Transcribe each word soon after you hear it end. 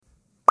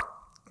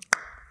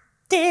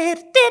You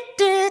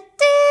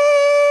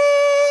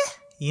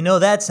know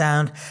that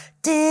sound.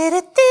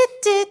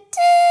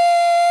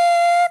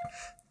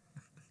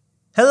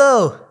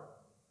 Hello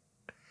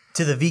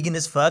to the Vegan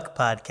as Fuck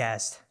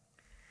podcast.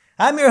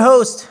 I'm your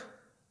host,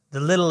 the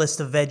littlest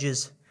of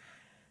veggies,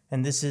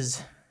 and this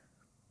is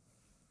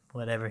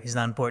whatever. He's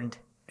not important.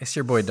 It's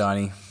your boy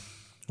Donny.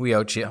 We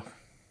out you.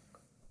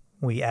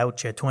 We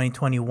out you.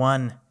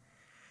 2021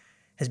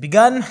 has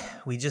begun.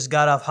 We just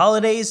got off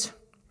holidays,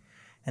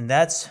 and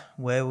that's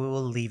where we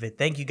will leave it.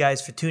 Thank you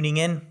guys for tuning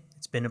in.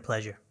 It's been a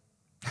pleasure.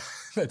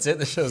 That's it.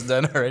 The show's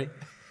done already.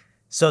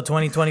 So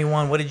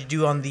 2021, what did you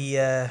do on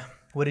the?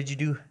 What did you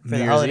do for New the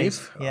Year's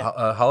holidays? Eve?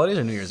 Yeah, Holidays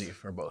or New Year's Eve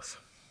or both?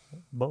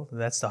 both.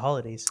 That's the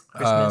holidays.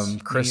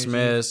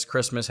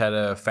 Christmas had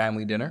a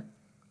family dinner.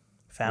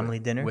 Family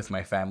dinner. With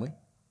my family.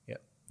 Yeah,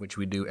 which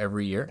we do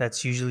every year.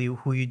 That's usually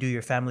who you do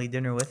your family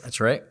dinner with. That's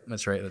right.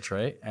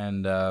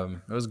 And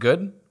it was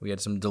good. We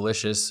had some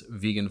delicious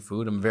vegan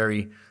food. I'm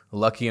very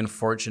lucky and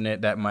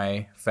fortunate that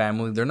my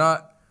family, they're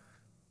not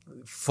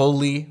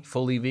fully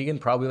vegan,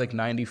 probably like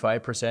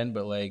 95%,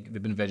 but like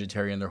they've been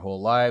vegetarian their whole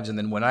lives. And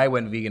then when I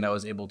went vegan, I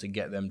was able to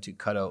get them to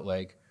cut out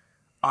like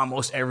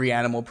almost every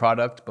animal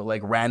product, but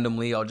like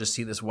randomly I'll just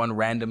see this one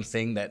random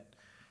thing that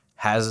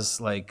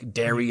has like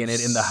dairy in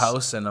it in the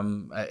house,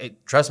 and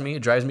trust me,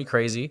 it drives me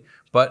crazy.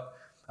 But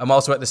I'm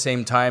also at the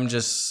same time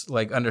just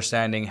like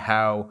understanding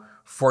how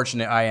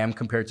fortunate I am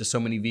compared to so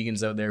many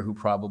vegans out there who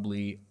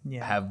probably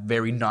have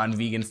very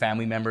non-vegan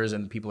family members,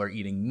 and people are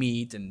eating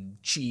meat and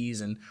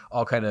cheese and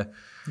all kind of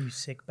You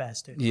sick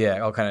bastard.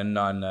 all kind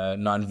of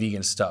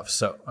non-vegan stuff.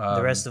 So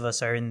The rest of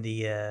us are in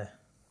the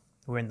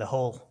we're in the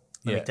hole.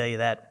 Let me tell you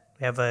that.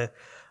 We have a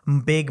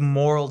big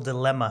moral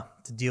dilemma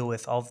to deal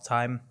with all the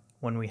time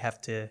when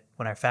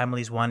our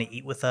families want to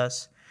eat with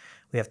us.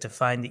 We have to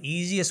find the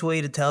easiest way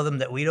to tell them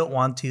that we don't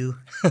want to,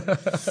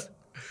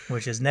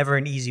 which is never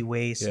an easy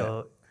way.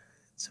 So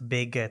it's a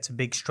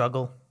big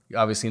struggle. You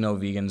obviously no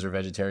vegans or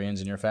vegetarians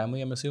in your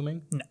family, I'm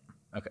assuming? No.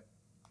 Okay.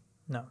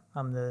 No,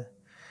 I'm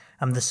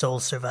the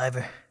sole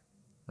survivor.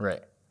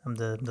 Right. I'm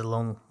the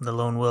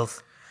lone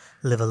wolf.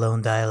 Live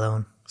alone, die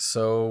alone.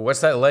 So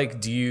what's that like?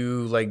 Do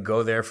you like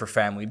go there for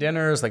family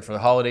dinners? Like for the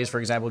holidays, for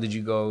example, did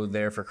you go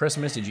there for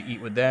Christmas? Did you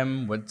eat with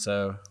them? What's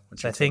your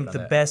I think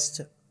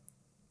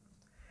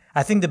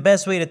the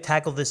best way to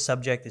tackle this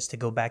subject is to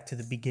go back to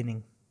the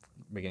beginning.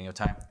 Beginning of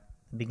time.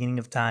 Beginning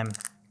of time.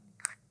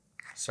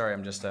 Sorry,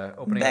 I'm just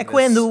opening Back up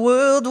when the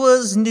world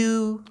was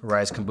new.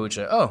 Rise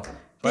Kombucha. Oh,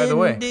 by the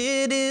way,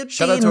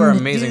 shout out to our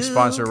amazing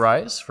sponsor,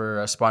 Rise, for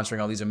sponsoring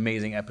all these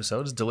amazing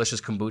episodes. Delicious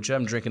kombucha.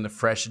 I'm drinking the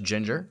fresh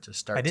ginger to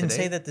start I didn't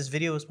today. say that this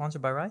video was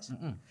sponsored by Rise.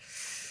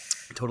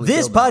 Totally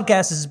This failed them.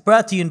 podcast is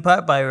brought to you in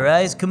part by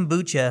Rise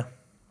Kombucha,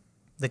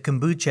 the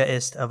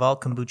kombucha-ist of all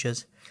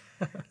kombuchas.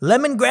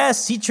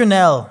 Lemongrass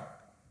citronelle.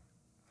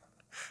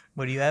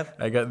 What do you have?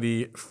 I got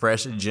the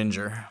fresh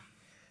ginger.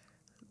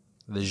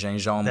 The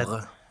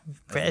gingembre.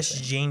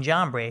 Fresh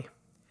gingembre.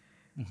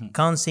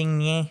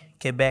 Consigne,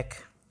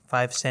 Quebec.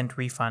 5-cent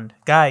refund.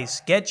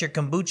 Guys, get your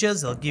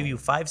kombuchas. They'll give you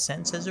 5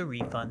 cents as a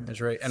refund. That's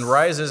right. And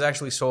Rise is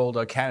actually sold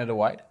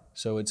Canada-wide.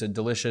 So it's a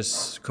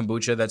delicious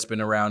kombucha that's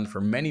been around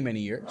for many, many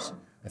years.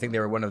 I think they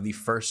were one of the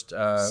first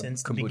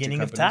Since the kombucha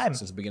beginning of companies time.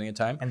 Since the beginning of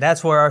time. And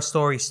that's where our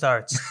story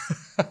starts.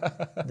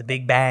 The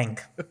Big Bang.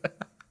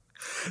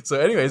 So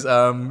anyways,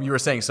 you were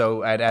saying,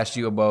 so I'd asked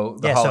you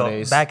about the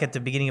holidays. So back at the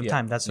beginning of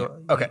time. That's what,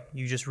 Okay.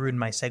 You just ruined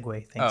my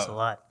segue. Thanks a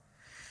lot.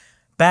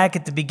 Back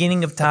at the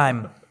beginning of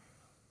time.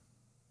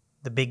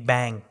 The Big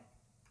Bang.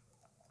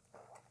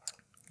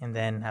 And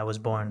then I was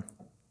born.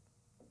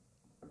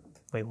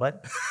 Wait,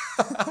 what?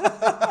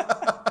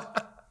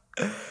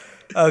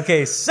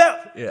 Okay, so.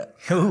 Yeah.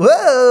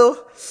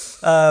 Whoa.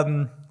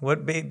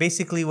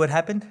 Basically what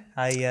happened?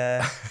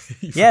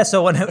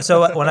 So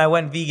when I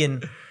went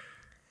vegan,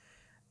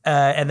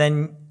 and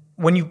then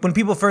when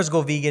people first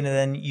go vegan, and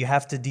then you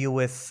have to deal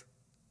with,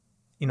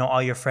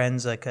 all your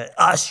friends like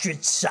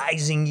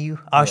ostrich-sizing you.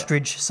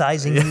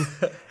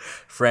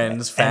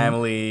 Friends,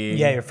 family.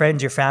 Your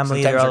friends, your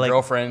family. Sometimes they're all your like,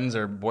 girlfriends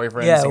or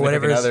boyfriends,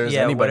 significant others,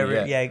 anybody.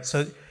 Whatever. Yeah.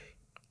 So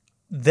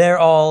they're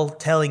all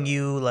telling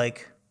you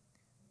like,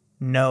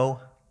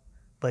 no,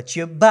 but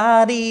your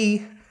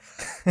body.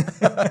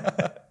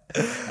 I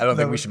don't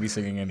think we should be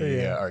singing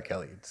any R.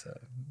 Kelly. So.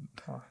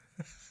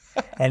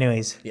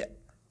 Anyways. Yeah.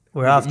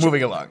 We're off.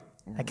 Moving along.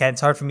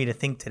 It's hard for me to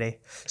think today.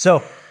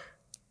 So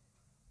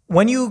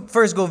when you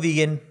first go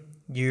vegan,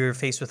 you're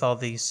faced with all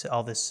these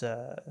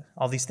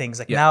things.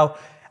 Like now,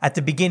 at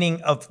the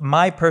beginning of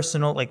my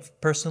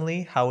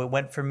personally, how it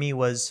went for me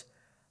was,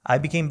 I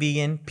became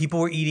vegan. People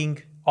were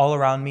eating all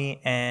around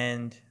me,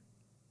 and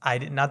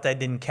not that I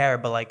didn't care,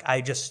 but like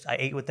I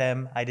ate with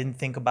them. I didn't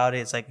think about it.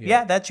 It's like,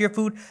 that's your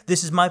food.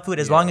 This is my food.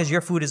 As long as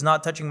your food is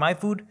not touching my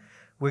food,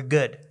 we're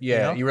good.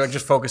 Yeah, you were like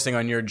just focusing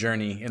on your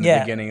journey in the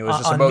beginning. It was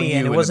just about me, you,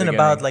 and it wasn't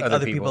about like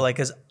other people. Like,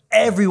 because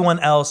everyone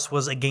else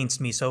was against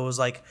me. So it was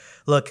like,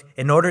 look,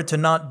 in order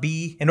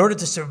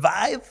to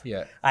survive,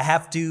 I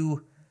have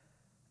to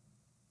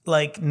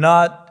like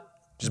not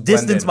Just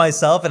distance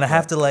myself, and I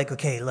have to like,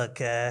 okay,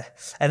 look, and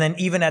then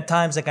even at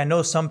times, like I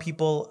know some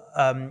people,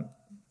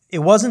 it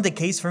wasn't the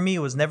case for me. It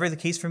was never the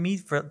case for me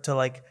to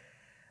like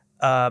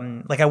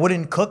I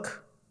wouldn't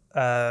cook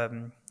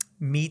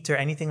meat or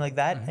anything like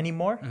that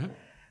anymore.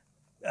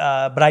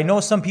 But I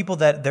know some people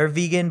that they're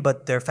vegan,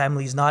 but their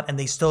family's not, and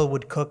they still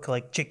would cook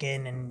like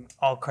chicken and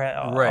all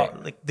crap.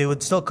 Like they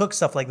would still cook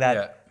stuff like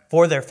that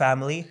for their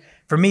family.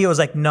 For me, it was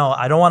like, no,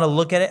 I don't want to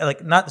look at it.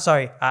 Like,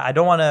 I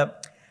don't want to.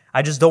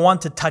 I just don't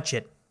want to touch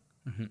it.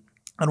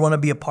 I don't want to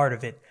be a part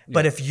of it.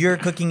 But if you're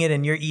cooking it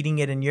and you're eating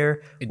it and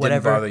you're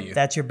whatever,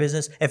 that's your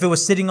business. If it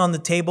was sitting on the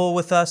table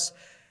with us,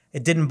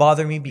 it didn't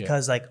bother me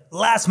because like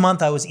last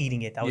month I was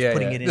eating it. I was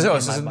putting it in. This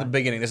is the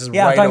beginning. This is right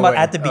I'm talking about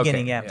at the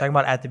beginning. I'm talking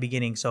about at the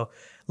beginning. So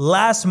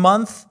last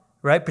month,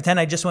 right? Pretend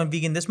I just went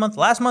vegan this month.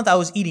 Last month I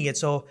was eating it,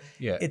 so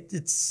it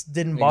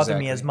didn't bother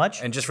me as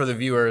much. And just for the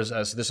viewers,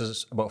 so this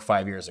is about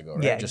 5 years ago,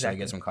 right? Just so I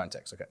get some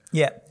context. Okay.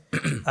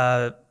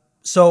 Yeah.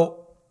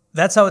 So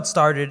that's how it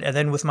started. And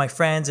then with my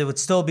friends, it would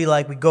still be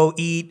like we go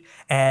eat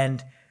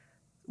and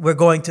we're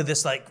going to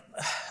this like,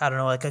 I don't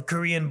know, like a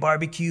Korean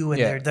barbecue,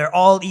 and they're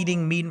all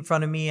eating meat in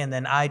front of me, and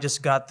then I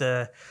just got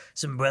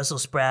some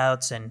Brussels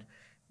sprouts and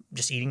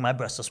just eating my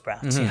Brussels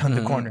sprouts in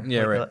the corner.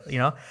 You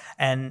know?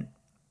 And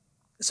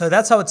so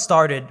that's how it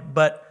started.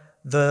 But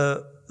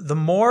the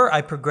more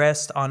I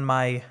progressed on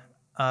my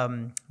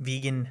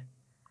vegan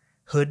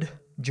hood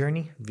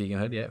journey.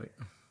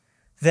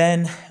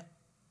 Then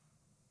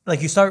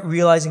like you start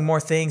realizing more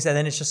things, and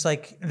then it's just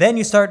like, then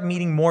you start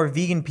meeting more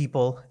vegan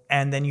people,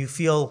 and then you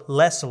feel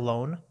less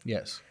alone.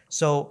 Yes.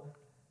 So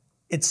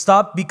it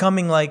stopped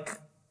becoming like,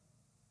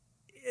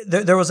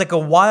 there was like a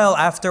while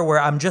after where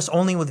I'm just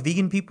only with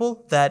vegan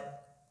people,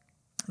 that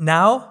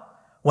now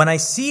when I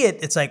see it,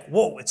 it's like,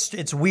 whoa,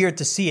 it's weird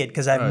to see it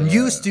because I'm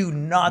used to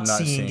not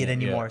seeing it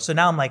anymore. So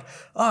now I'm like,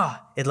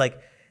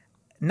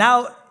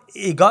 now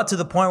it got to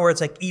the point where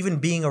it's like even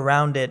being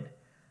around it,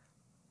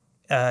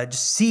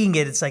 just seeing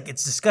it, it's like,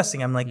 it's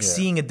disgusting. I'm like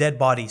seeing a dead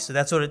body. So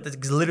that's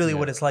literally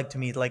what it's like to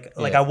me. Like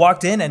I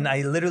walked in and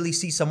I literally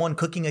see someone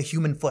cooking a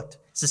human foot.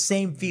 It's the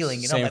same feeling,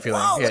 you know? Same like,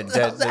 feeling.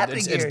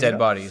 It's dead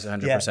bodies,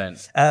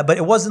 100%. But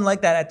it wasn't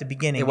like that at the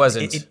beginning. It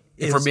wasn't.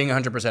 If we're being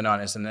 100%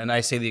 honest, and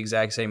I say the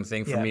exact same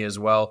thing for me as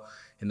well.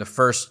 In the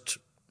first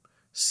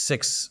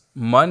 6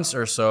 months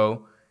or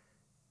so,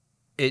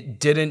 it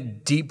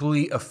didn't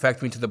deeply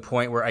affect me to the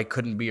point where I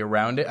couldn't be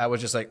around it. I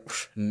was just like,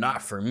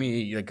 not for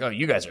me. Like, oh,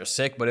 you guys are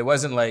sick. But it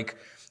wasn't like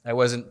I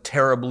wasn't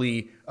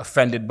terribly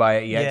offended by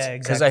it yet. Yeah,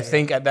 because I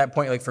think at that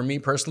point, like for me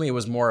personally, it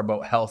was more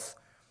about health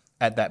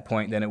at that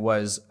point than it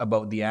was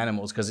about the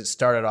animals, because it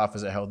started off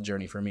as a health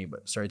journey for me.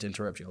 But sorry to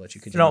interrupt you. I'll let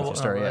you continue with your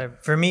story.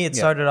 For me, it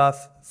started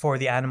off for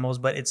the animals,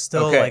 but it's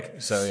still I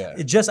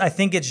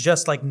think it's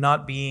just like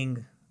not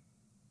being...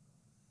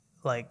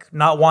 like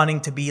not wanting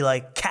to be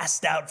like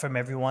cast out from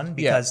everyone,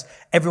 because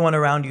everyone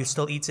around you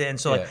still eats it. And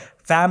so like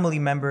family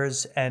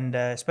members and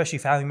especially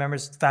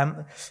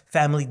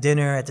family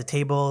dinner at the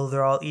table,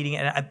 they're all eating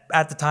it. And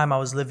at the time I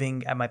was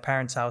living at my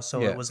parents' house.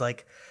 So it was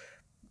like,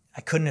 I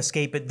couldn't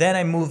escape it. Then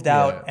I moved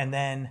out and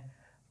then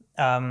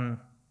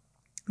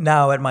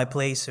now at my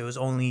place, it was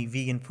only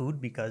vegan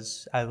food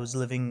because I was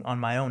living on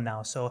my own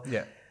now. So,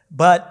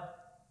 but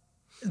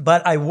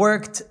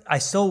I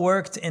still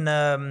worked in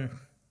a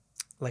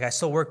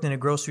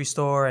grocery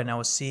store, and I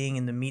was seeing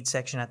in the meat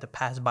section, I had to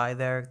pass by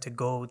there to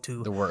go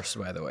to... The worst,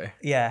 by the way.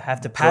 Yeah, I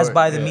have to pass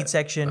by the meat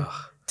section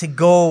to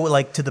go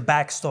like to the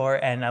back store,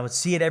 and I would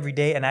see it every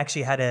day. And I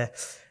actually had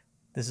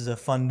this is a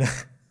fun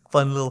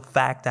little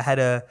fact. I had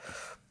a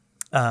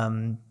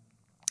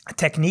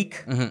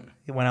technique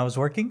when I was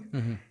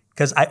working,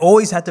 because I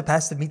always had to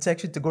pass the meat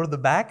section to go to the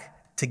back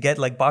to get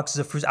like boxes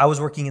of fruits. I was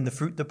working in the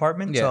fruit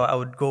department, so I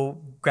would go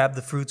grab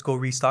the fruits, go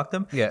restock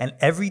them. And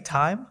every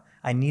time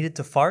I needed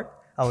to fart,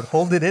 I would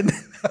hold it in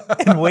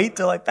and wait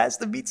till I passed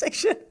the meat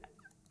section.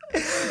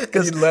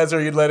 Because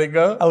you'd let it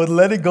go? I would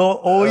let it go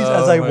always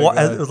as I walk.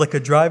 It was like a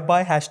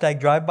drive-by, hashtag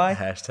drive-by.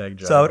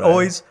 So I would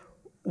always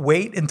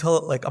wait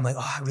until like, I'm like,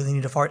 oh, I really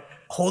need to fart.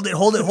 Hold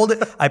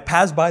it. I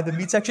pass by the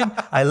meat section.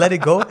 I let it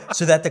go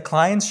so that the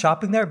clients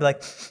shopping there would be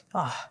like,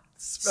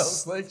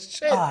 smells like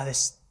shit.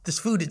 This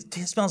food, it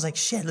smells like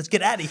shit. Let's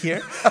get out of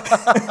here.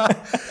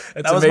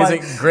 It's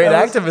amazing. Great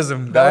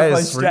activism,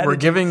 guys. We're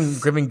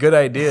giving good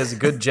ideas,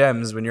 good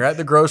gems. When you're at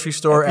the grocery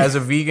store as a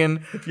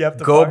vegan,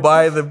 go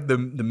by the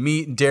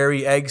meat,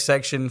 dairy, egg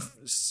section,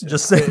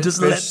 just let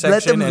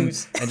them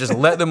loose. and just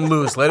let them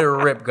loose. Let it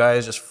rip,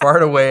 guys. Just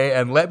fart away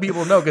and let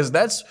people know, because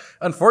that's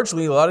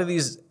unfortunately a lot of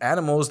these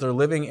animals. They're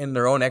living in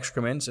their own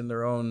excrements, in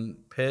their own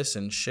piss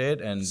and shit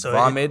and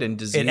vomit and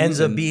disease. It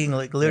ends up being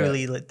like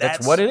literally like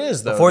that's what it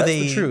is, though. Before that's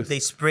the truth. They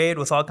spray it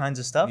with all kinds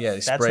of stuff. Yeah, they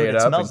spray it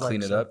up and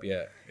clean it up.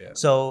 Yeah.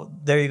 So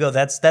there you go.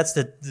 That's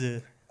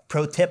the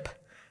pro tip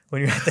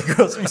when you're at the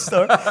grocery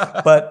store.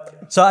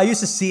 But so I used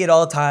to see it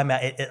all the time.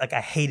 Like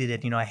I hated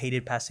it. I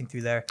hated passing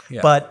through there.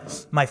 Yeah.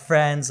 But my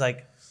friends,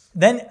 like,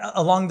 then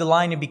along the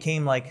line, it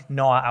became like,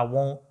 no, I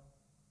won't.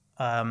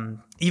 I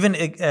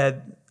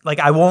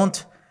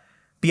won't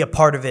be a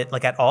part of it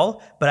like at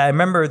all. But I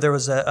remember there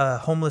was a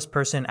homeless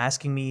person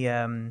asking me,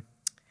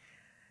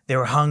 they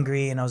were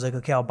hungry, and I was like,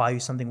 okay, I'll buy you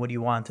something. What do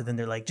you want? And then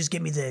they're like, just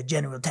give me the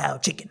General Tao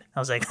chicken. I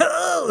was like,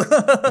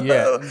 oh.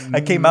 Yeah.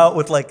 I came out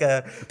with like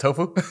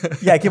tofu.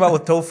 Yeah, I came out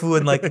with tofu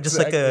and like just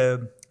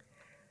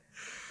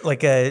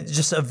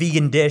just a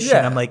vegan dish,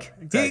 and I'm like,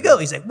 here you go.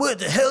 He's like, what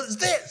the hell is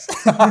this?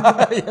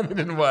 Yeah, they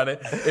didn't want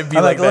it. It'd be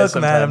I'm like, look,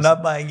 that man, I'm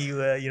not buying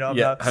you. I'm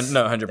not.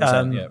 No,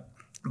 100%. Yeah.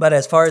 But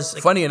as far as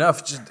Funny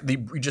enough, you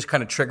just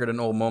kind of triggered an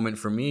old moment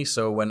for me.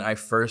 So when I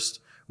first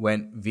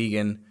went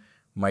vegan,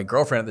 my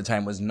girlfriend at the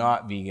time was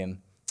not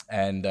vegan,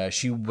 and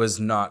she was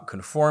not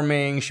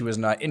conforming. She was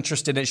not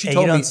interested in it. She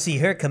told me, you don't see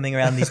her coming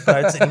around these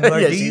parts anymore,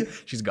 yeah, do you?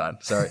 She's gone.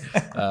 Sorry.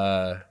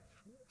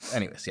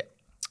 Anyways, yeah.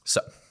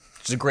 So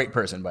she's a great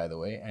person, by the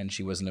way, and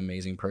she was an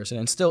amazing person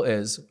and still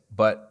is.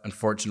 But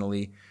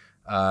unfortunately,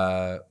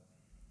 when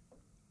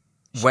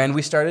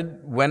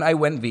I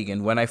went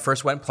vegan, when I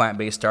first went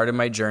plant-based, started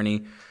my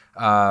journey,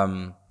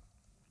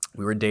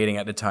 we were dating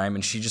at the time,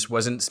 and she just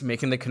wasn't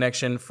making the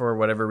connection for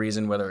whatever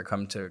reason, whether it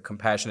come to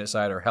compassionate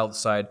side or health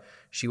side.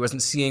 She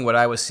wasn't seeing what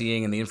I was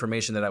seeing, and the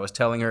information that I was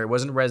telling her, it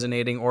wasn't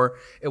resonating, or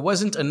it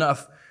wasn't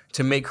enough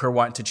to make her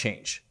want to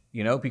change,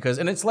 because,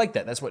 and it's like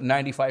that. That's what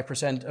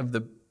 95%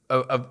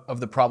 of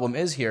the problem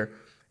is here,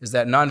 is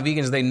that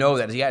non-vegans, they know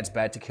that, yeah, it's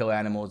bad to kill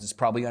animals, it's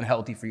probably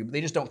unhealthy for you, but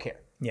they just don't care.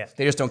 Yeah.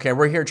 They just don't care.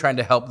 We're here trying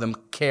to help them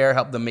care,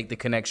 help them make the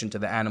connection to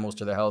the animals,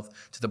 to their health,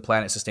 to the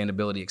planet,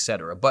 sustainability,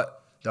 etc. But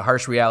the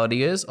harsh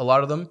reality is a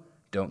lot of them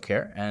don't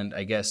care. And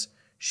I guess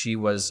she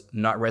was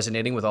not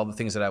resonating with all the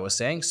things that I was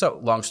saying. So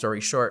long story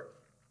short,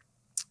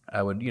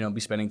 I would, be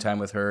spending time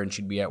with her, and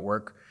she'd be at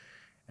work.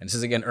 And this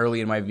is, again,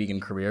 early in my vegan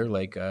career,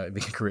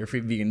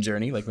 vegan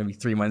journey, like maybe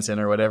 3 months in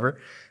or whatever.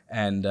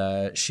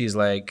 And she's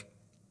like,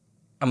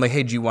 I'm like,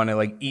 hey, do you want to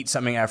like eat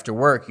something after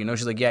work?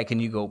 She's like, yeah, can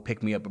you go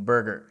pick me up a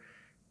burger?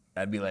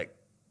 I'd be like,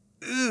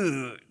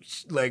 ooh,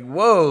 like,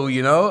 whoa,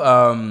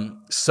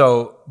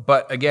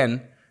 but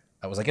again,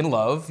 I was like in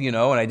love, and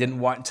I didn't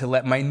want to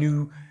let my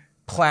new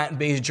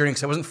plant-based journey,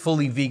 because I wasn't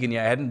fully vegan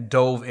yet. I hadn't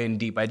dove in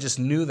deep. I just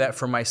knew that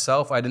for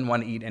myself, I didn't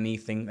want to eat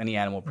any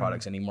animal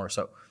products anymore.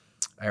 So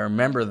I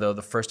remember, though,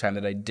 the first time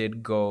that I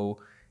did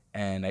go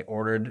and I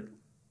ordered,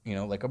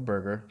 like a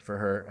burger for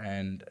her.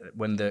 And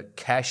when the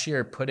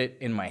cashier put it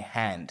in my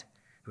hand,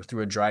 it was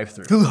through a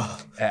drive-through.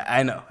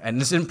 I know.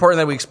 And it's important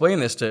that we explain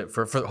this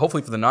for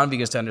hopefully for the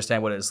non-vegans to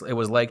understand what it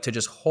was like to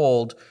just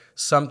hold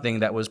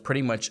something that was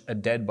pretty much a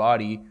dead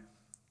body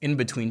in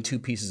between two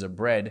pieces of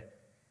bread.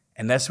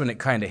 And that's when it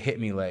kind of hit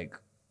me like,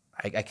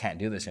 I can't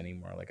do this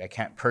anymore. Like, I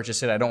can't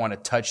purchase it. I don't want to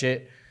touch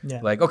it.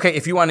 Yeah. Like, okay,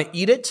 if you want to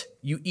eat it,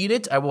 you eat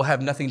it. I will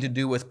have nothing to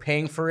do with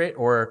paying for it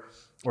or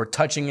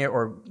touching it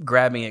or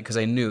grabbing it, because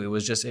I knew it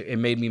was just, it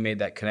made me make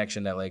that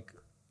connection that like,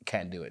 I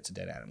can't do it. It's a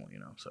dead animal,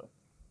 so.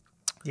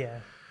 Yeah.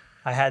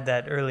 I had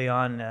that early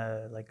on,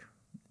 like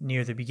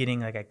near the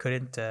beginning, like I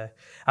couldn't,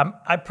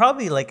 I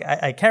probably like,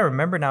 I can't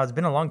remember now, it's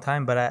been a long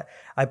time, but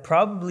I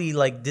probably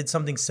like did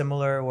something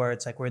similar where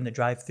it's like, we're in the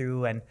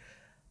drive-through and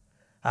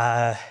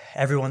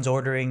everyone's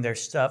ordering their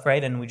stuff,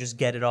 right? And we just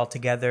get it all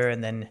together,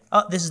 and then,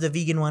 oh, this is the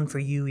vegan one for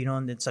you,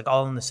 and it's like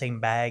all in the same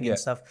bag and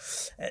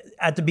stuff.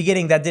 At the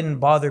beginning, that didn't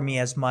bother me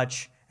as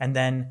much. And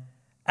then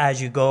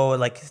as you go,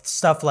 like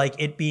stuff like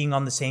it being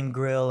on the same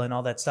grill and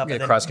all that stuff. Yeah,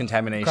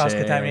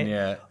 cross-contamination.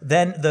 Yeah.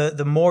 Then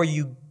the more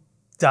you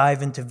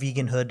dive into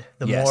veganhood,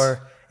 the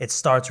more it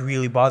starts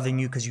really bothering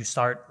you, because you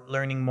start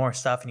learning more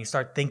stuff and you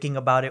start thinking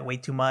about it way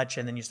too much,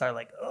 and then you start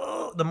like,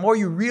 oh, the more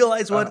you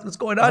realize what's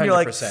going on, 100%. You're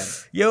like,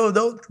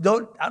 yo,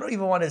 don't I don't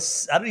even want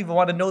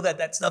to know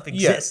that stuff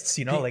exists,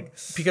 like,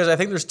 because I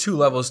think there's two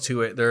levels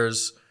to it.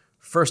 There's,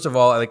 first of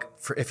all, like,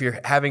 if you're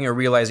having a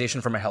realization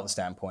from a health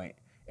standpoint,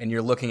 and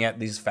you're looking at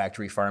these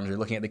factory farms, you're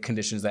looking at the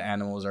conditions that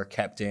animals are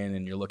kept in,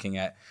 and you're looking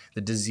at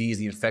the disease,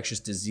 the infectious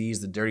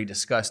disease, the dirty,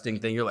 disgusting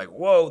thing. You're like,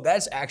 whoa,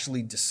 that's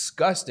actually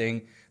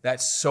disgusting.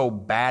 That's so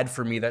bad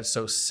for me. That's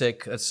so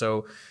sick. That's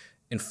so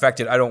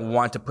infected. I don't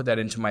want to put that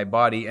into my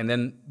body. And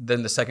then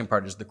the second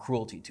part is the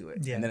cruelty to it.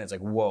 Yeah. And then it's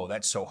like, whoa,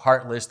 that's so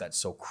heartless. That's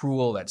so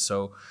cruel. That's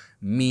so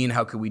mean.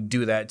 How could we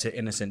do that to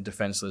innocent,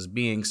 defenseless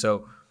beings?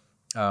 So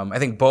I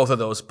think both of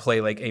those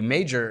play like a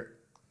major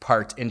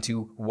part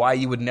into why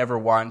you would never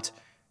want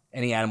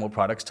any animal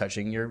products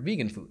touching your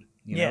vegan food.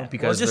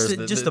 Because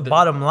just the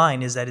bottom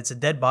line is that it's a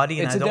dead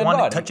body, and I don't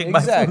want it touching my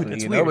food.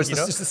 It's weird, It's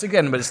just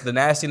again, but it's the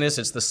nastiness,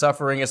 it's the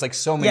suffering, it's like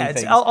so many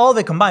things. Yeah, it's all of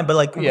it combined. But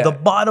like the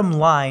bottom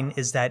line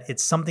is that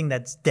it's something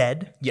that's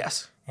dead.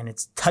 Yes. And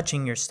it's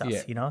touching your stuff,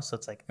 So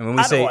it's like, and when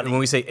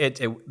we say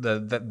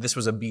this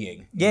was a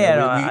being.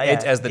 Yeah,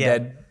 it as the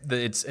dead.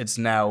 It's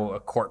now a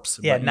corpse.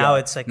 Yeah, now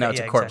it's like it's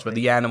a corpse, exactly. But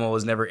the animal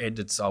is never it.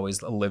 It's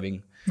always a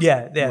living.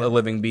 A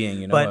living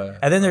being. But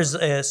and then there's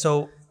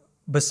so.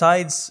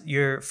 Besides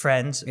your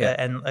friends,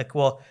 and like,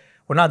 well,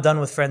 we're not done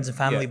with friends and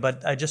family,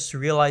 but I just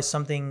realized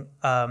something.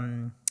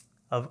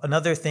 Of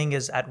another thing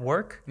is at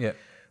work. Yeah.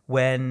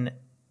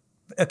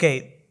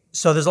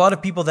 So there's a lot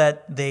of people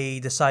that they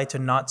decide to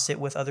not sit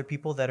with other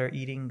people that are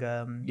eating.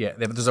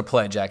 There's a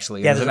pledge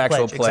actually. Yeah, There's an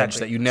actual pledge, pledge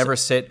exactly. that you never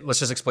sit. Let's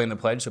just explain the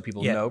pledge so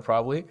people know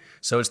probably.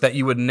 So it's that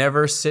you would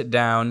never sit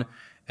down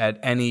at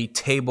any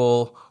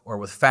table or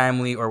with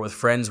family or with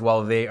friends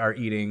while they are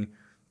eating,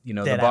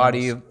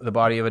 the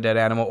body of a dead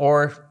animal,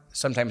 or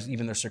sometimes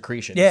even their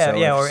secretions.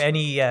 Or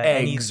any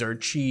eggs or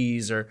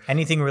cheese or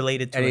anything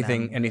related to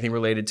anything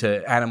related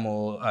to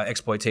animal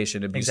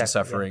exploitation, abuse, and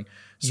suffering.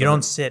 So you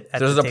don't sit at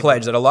there's the a table.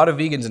 pledge that a lot of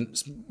vegans, and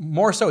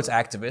more so it's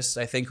activists,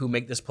 I think, who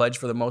make this pledge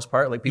for the most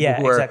part. Like people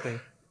who are,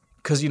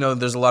 because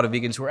there's a lot of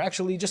vegans who are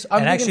actually just,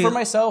 I'm vegan for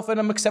myself and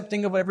I'm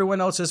accepting of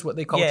everyone else's what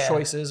they call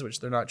choices,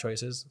 which they're not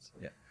choices.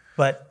 Yeah.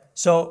 But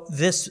so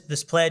this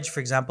pledge, for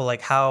example,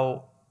 like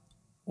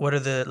what are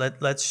the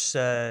let's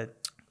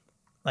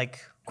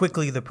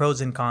quickly the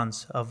pros and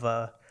cons of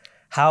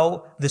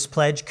how this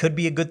pledge could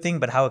be a good thing,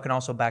 but how it can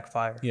also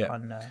backfire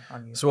on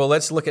you. So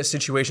let's look at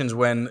situations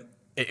when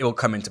it will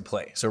come into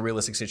play. So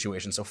realistic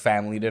situations. So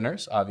family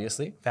dinners,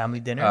 obviously.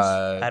 Family dinners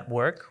at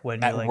work,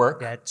 when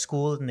you're at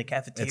school, in the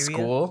cafeteria. At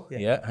school,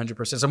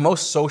 100%. So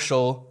most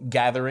social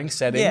gathering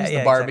settings,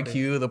 the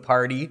barbecue, the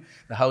party,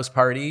 the house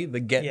party, the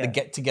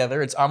get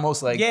together. It's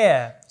almost like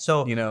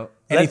So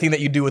anything that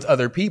you do with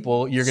other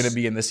people, you're going to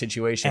be in this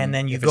situation. And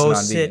then you go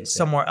sit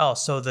somewhere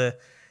else. So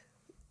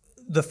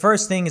the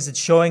first thing is it's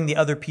showing the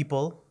other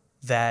people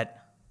that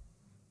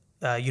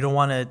you don't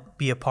want to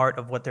be a part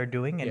of what they're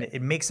doing, and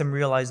it makes them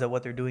realize that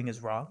what they're doing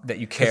is wrong. That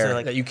you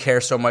care, that you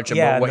care so much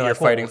about what you're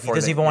fighting for. He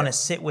doesn't even want to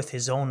sit with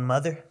his own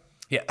mother.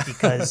 Yeah,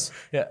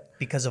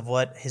 because of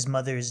what his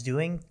mother is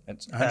doing.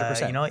 That's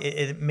 100%.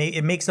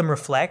 It makes them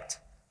reflect.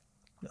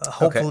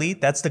 Hopefully,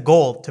 that's the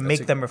goal, to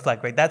make them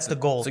reflect. Right, that's the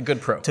goal. It's a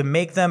good pro. To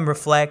make them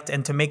reflect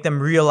and to make them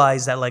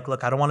realize that, like,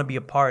 look, I don't want to be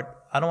a part.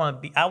 I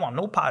want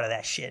no part of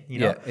that shit.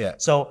 Yeah.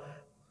 So,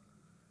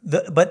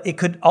 but it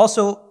could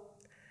also.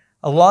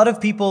 A lot of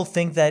people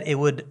think that it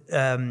would.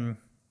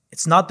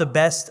 It's not the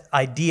best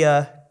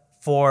idea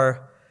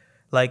for,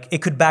 like,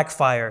 it could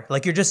backfire.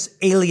 Like, you're just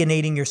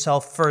alienating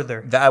yourself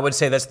further. I would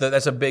say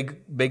that's a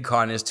big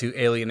con, is to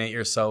alienate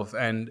yourself,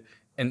 and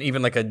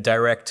even like a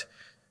direct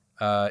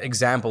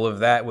example of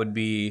that would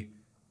be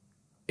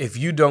if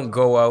you don't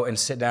go out and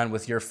sit down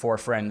with your 4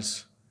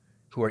 friends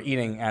who are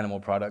eating animal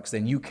products,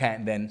 then you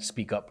can't then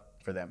speak up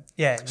for them.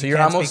 Yeah. So you're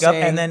almost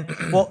saying, and then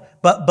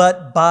but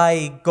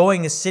by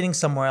going and sitting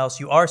somewhere else,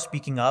 you are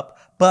speaking up.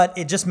 But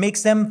it just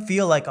makes them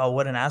feel like, oh,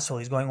 what an asshole!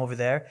 He's going over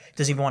there.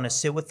 Doesn't even want to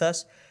sit with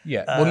us.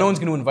 Yeah. Well, no one's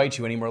going to invite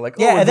you anymore. Like,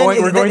 we're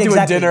going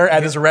to a dinner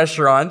at this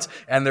restaurant,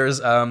 and there's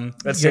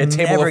let's say a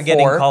table of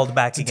 4. Called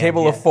back again. A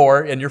table of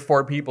 4, and you're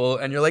 4 people,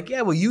 and you're like,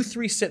 yeah, well, you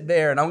 3 sit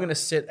there, and I'm going to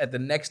sit at the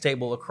next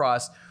table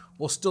across.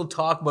 We'll still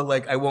talk, but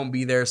like I won't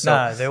be there. So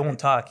nah, they won't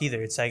talk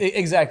either. It's like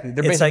exactly,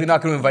 they're basically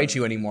not going to invite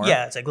you anymore.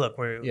 Yeah, it's like, look,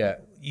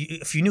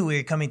 if you knew we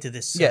were coming to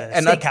this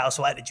steakhouse,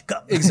 why did you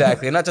come?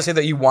 Exactly, and not to say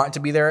that you want to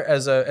be there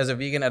as a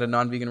vegan at a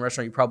non-vegan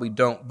restaurant. You probably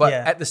don't, but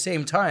at the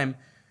same time,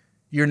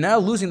 you're now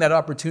losing that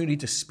opportunity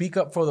to speak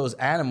up for those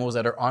animals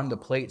that are on the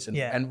plates,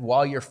 and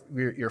while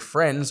your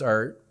friends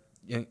are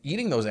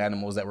eating those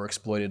animals that were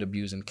exploited,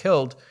 abused, and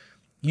killed,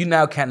 you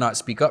now cannot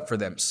speak up for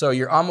them. So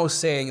you're almost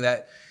saying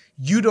that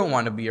you don't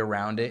want to be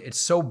around it. It's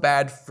so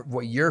bad for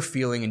what you're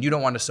feeling, and you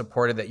don't want to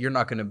support it, that you're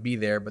not going to be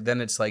there. But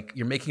then it's like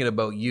you're making it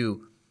about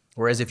you.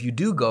 Whereas if you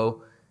do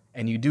go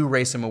and you do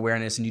raise some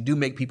awareness and you do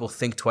make people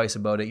think twice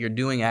about it, you're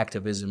doing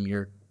activism.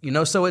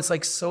 So it's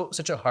like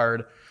such a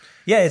hard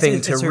thing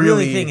it's a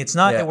really thing. It's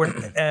not that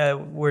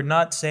we're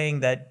not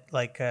saying that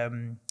like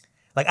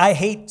I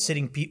hate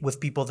sitting with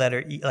people that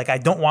are like, I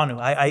don't want to.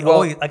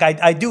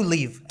 I do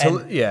leave.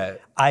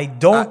 I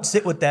don't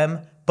sit with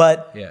them,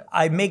 but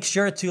I make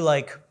sure to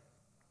like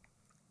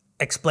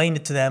explain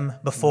it to them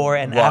before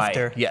and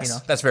after. Yes,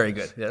 that's very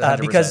good.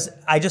 Because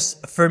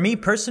for me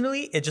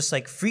personally, it just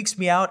like freaks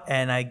me out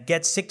and I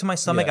get sick to my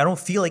stomach. I don't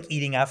feel like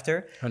eating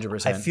after.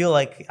 100%. I feel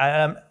like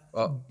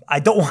I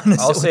don't want to.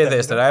 I'll say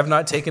this, that I have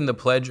not taken the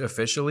pledge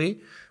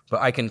officially,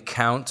 but I can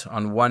count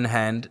on one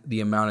hand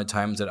the amount of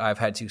times that I've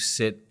had to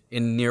sit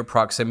in near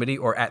proximity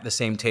or at the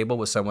same table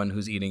with someone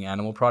who's eating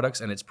animal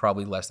products, and it's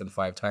probably less than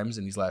 5 times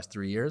in these last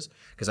 3 years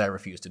because I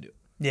refuse to do it.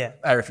 Yeah,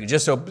 I refuse.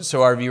 Just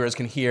so our viewers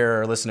can hear,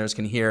 our listeners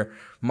can hear.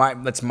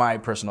 That's my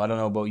personal. I don't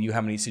know about you. How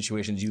many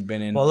situations you've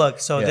been in? Well, look.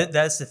 So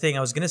that's the thing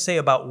I was gonna say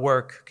about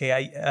work. Okay,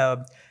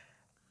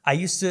 I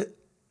used to.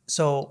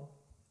 So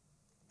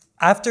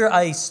after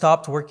I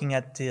stopped working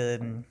at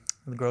the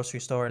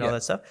grocery store and all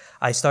that stuff,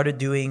 I started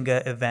doing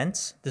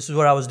events. This is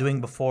what I was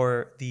doing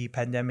before the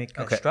pandemic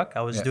struck.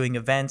 I was doing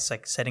events,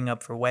 like setting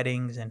up for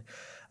weddings and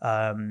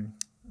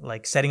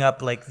like setting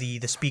up like the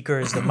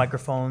speakers, the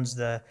microphones,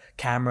 the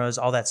cameras,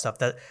 all that stuff.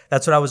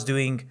 That's what I was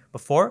doing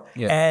before.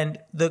 Yeah. And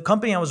the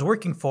company I was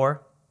working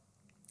for,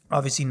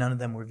 obviously none of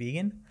them were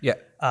vegan. Yeah.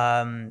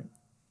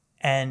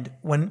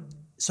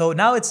 So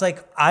now it's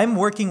like I'm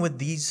working with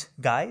these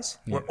guys.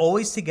 Yeah. We're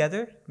always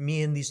together,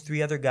 me and these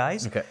 3 other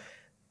guys. Okay.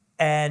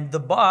 And the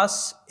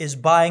boss is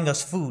buying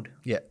us food.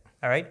 Yeah.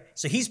 All right.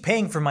 So he's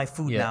paying for my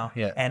food now.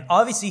 Yeah. And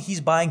obviously he's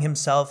buying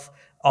himself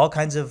all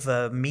kinds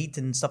of meat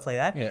and stuff like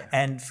that. Yeah.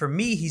 And for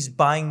me, he's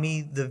buying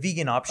me the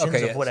vegan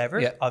options of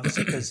whatever,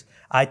 obviously, because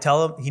I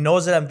tell him, he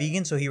knows that I'm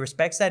vegan, so he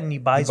respects that, and he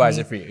buys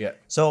it for you, yeah.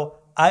 So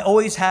I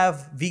always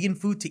have vegan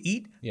food to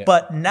eat,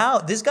 but now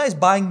this guy's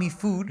buying me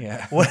food.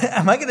 Yeah. What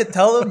am I going to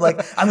tell him?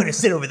 Like, I'm going to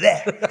sit over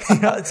there.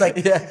 It's like,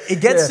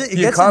 it gets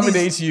he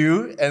accommodates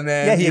you, and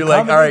then you're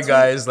like, all right,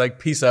 guys, like,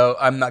 peace out.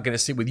 I'm not going to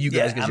sit with you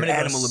guys because you're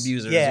animal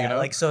abusers. Yeah, you know?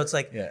 like, so it's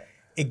like,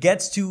 it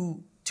gets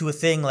to a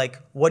thing like,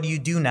 what do you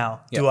do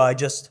now? Do I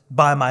just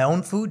buy my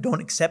own food? Don't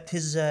accept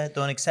his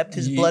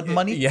blood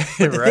money? Yeah,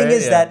 but the thing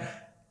is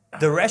that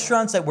the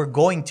restaurants that we're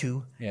going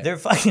to, they're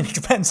fucking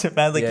expensive,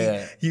 man.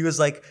 Like he was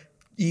like,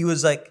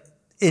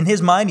 in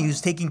his mind, he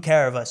was taking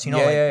care of us, you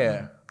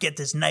know, get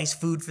this nice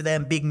food for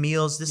them, big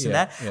meals, this and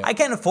that. I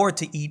can't afford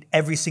to eat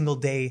every single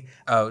day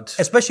out,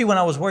 especially when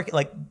I was working.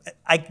 Like,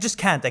 I just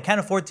can't. I can't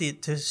afford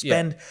to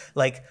spend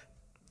like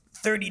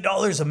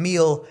 $30 a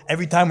meal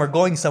every time we're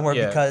going somewhere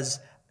because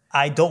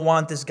I don't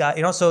want this guy,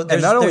 you know. So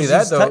there's, and not only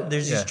that,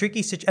 there's these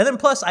tricky situations, and then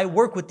plus I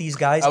work with these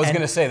guys. I was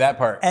going to say that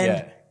part,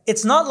 and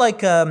it's not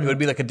like it would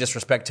be like a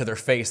disrespect to their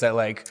face that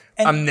like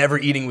I'm never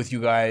eating with you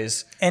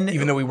guys,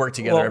 even though we work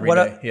together every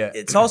day.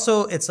 It's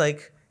also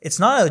like it's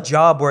not a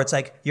job where it's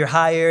like you're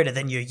hired and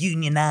then you're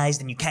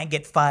unionized and you can't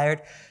get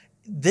fired.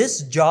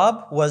 This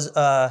job was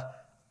a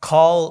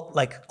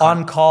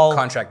on call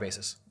contract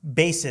basis.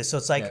 So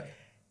it's like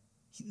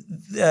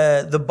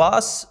the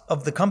boss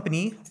of the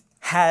company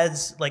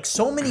has like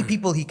so many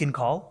people he can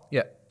call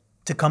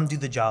to come do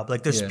the job.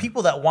 Like there's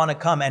people that want to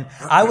come, and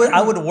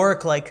I would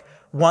work like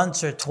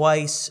once or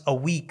twice a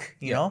week,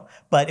 you know,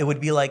 but it would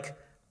be like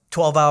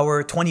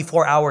 12-hour,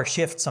 24-hour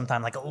shifts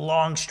sometime, like a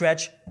long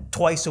stretch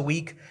twice a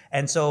week.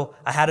 And so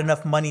I had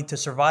enough money to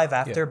survive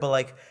after, but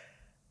like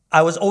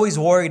I was always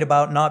worried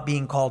about not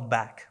being called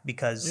back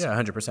because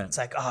 100%. It's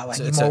like, oh,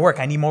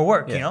 I need more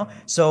work, you know?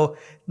 So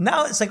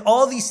now it's like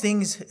all these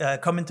things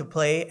come into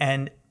play,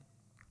 and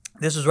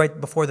this was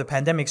right before the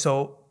pandemic.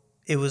 So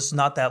it was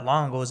not that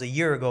long ago, it was a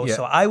year ago.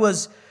 So I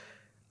was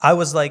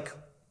like,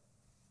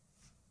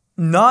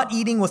 not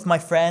eating with my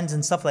friends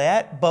and stuff like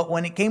that, but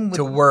when it came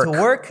to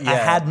work, I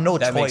had no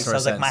choice. I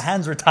was like, my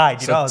hands were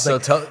tied. You know, I was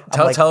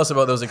tell us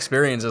about those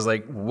experiences.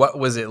 Like, what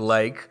was it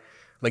like?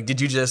 Like, did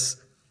you just?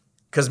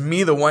 Because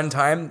me, the one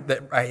time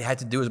that I had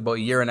to do was about a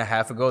year and a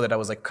half ago that I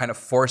was like kind of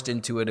forced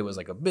into it. It was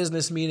like a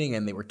business meeting,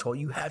 and they were told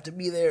you have to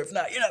be there. If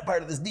not, you're not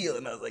part of this deal.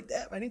 And I was like,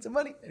 damn, I need some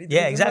money.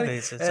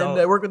 Exactly. And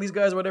I work with these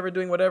guys,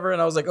 doing whatever.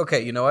 And I was like,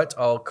 okay, you know what?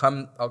 I'll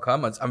come.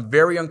 I'm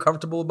very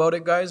uncomfortable about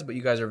it, guys. But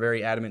you guys are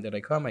very adamant that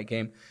I come. I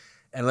came.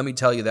 And let me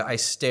tell you that I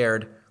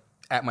stared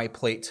at my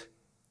plate.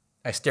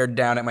 I stared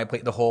down at my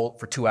plate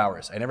for 2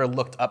 hours. I never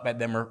looked up at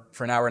them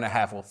for an hour and a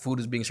half while food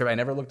was being served. I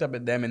never looked up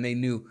at them, and they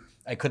knew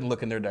I couldn't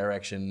look in their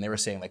direction. They were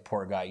saying like,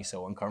 poor guy, he's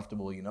so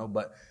uncomfortable, you know?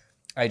 But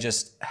I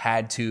just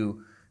had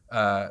to,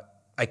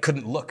 I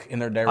couldn't look in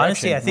their direction.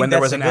 Honestly, I think when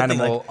there was an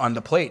animal on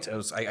the plate.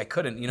 I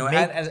couldn't, you know,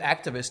 as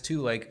activists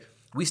too, like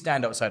we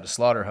stand outside of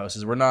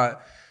slaughterhouses. We're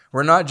not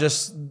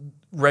just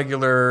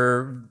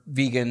regular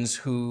vegans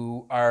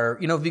who are,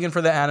 you know, vegan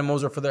for the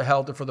animals or for their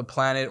health or for the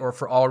planet or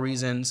for all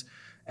reasons.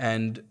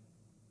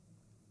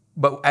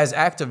 But as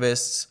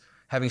activists,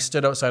 having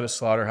stood outside of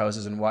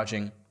slaughterhouses and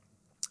watching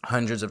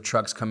hundreds of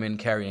trucks come in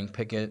carrying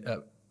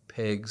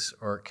pigs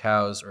or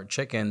cows or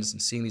chickens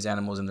and seeing these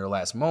animals in their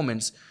last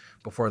moments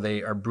before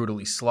they are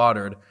brutally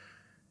slaughtered,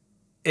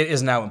 it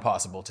is now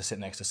impossible to sit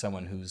next to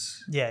someone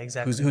who's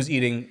who's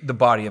eating the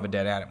body of a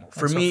dead animal.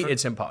 For me,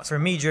 it's impossible. For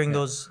me, during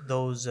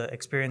those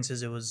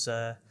experiences, it was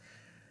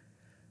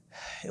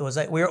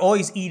like we were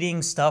always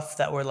eating stuff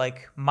that were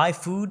like my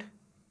food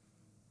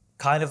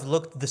kind of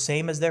looked the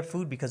same as their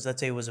food, because let's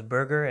say it was a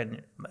burger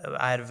and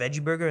I had a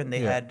veggie burger and they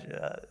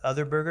had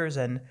other burgers,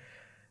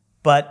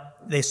 but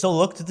they still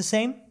looked the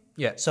same.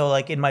 Yeah. So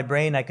like in my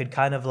brain, I could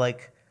kind of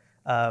like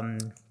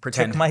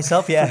pretend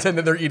myself, pretend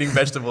that they're eating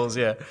vegetables,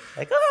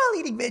 like, oh, I'm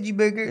eating veggie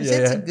burgers.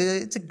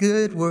 It's a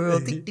good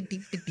world.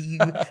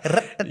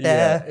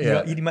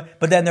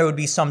 But then there would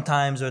be some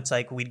times where it's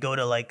like we'd go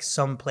to like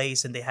some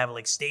place and they have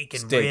like steak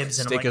and ribs,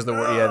 and steak is the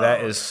word. Yeah,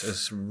 that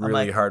is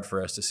really hard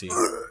for us to see.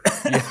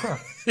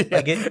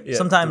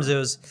 Sometimes it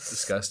was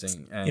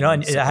disgusting, and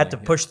I had to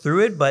push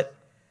through it. But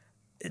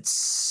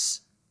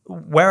it's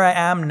where I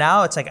am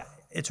now. It's like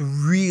it's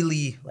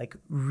really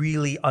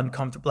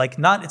uncomfortable. Like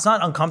it's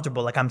not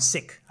uncomfortable. Like I'm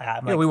sick.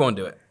 We won't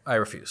do it. I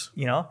refuse.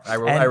 You know,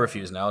 I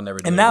refuse now. I'll never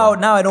do it. And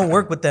now I don't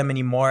work with them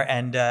anymore.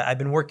 And I've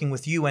been working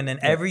with you, and then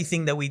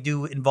everything that we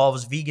do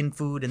involves vegan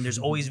food, and there's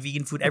always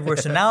vegan food everywhere.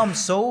 So now I'm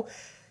so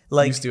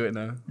like used to it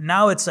now.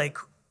 Now it's like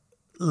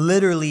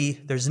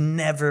literally there's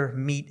never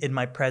meat in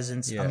my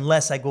presence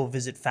unless I go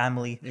visit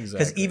family.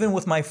 Because even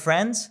with my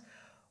friends,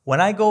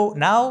 when I go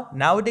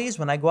nowadays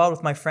when I go out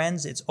with my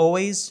friends, it's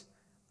always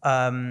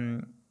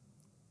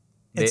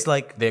it's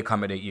like they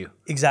accommodate you.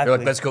 Exactly. They're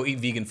like, let's go eat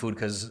vegan food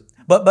because.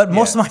 But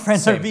most of my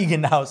friends are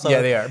vegan now. So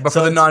they are. But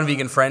for the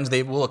non-vegan friends,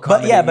 they will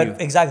accommodate you.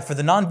 But exactly for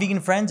the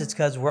non-vegan friends, it's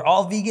because we're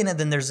all vegan, and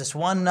then there's this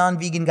one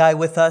non-vegan guy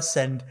with us,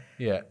 and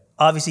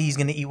obviously he's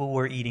gonna eat what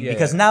we're eating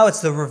because now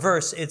it's the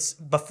reverse. It's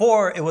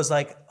before it was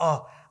like,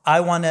 oh,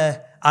 I'm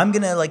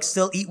gonna like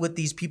still eat with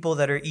these people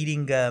that are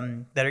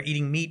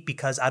eating meat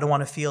because I don't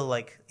want to feel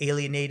like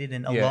alienated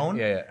and alone.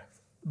 Yeah.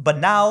 But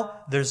now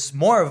there's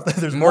more vegans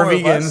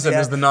of us, and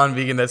there's the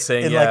non-vegan that's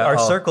saying in like our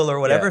circle or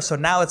whatever. So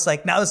now it's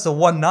the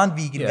one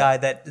non-vegan guy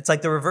that it's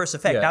like the reverse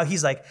effect. Now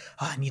he's like,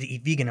 oh, I need to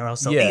eat vegan or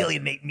else they'll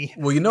alienate me.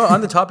 Well,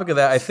 on the topic of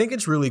that, I think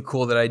it's really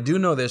cool that I do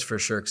know this for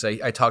sure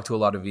because I talk to a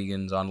lot of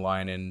vegans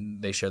online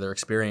and they share their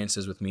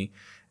experiences with me.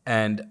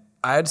 And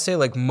I'd say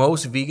like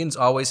most vegans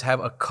always have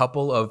a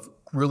couple of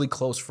really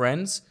close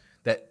friends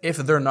that if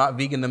they're not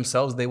vegan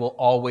themselves, they will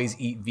always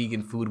eat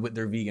vegan food with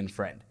their vegan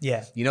friend.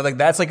 Yeah. Like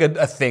that's like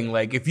a thing.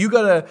 Like if you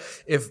got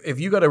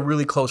a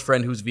really close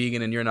friend who's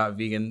vegan and you're not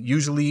vegan,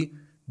 usually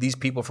these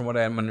people, from what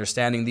I'm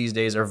understanding these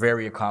days, are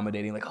very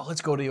accommodating. Like, oh,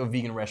 let's go to a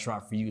vegan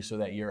restaurant for you so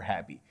that you're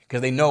happy. Because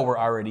they know we're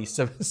already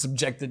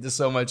subjected to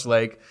so much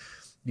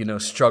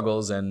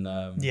struggles and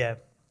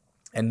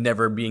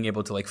never being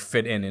able to like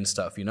fit in and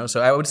stuff, So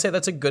I would say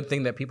that's a good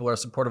thing that people are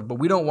supportive, but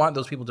we don't want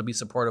those people to be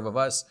supportive of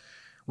us.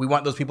 We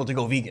want those people to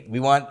go vegan. We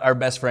want our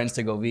best friends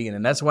to go vegan.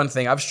 And that's one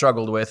thing I've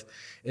struggled with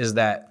is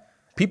that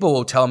people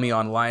will tell me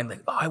online,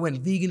 like, oh, I went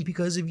vegan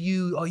because of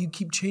you. Oh, you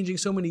keep changing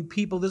so many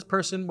people, this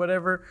person,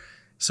 whatever.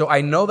 So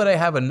I know that I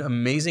have an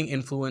amazing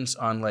influence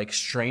on like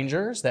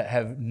strangers that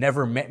have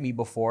never met me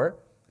before.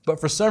 But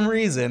for some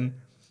reason,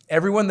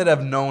 everyone that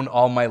I've known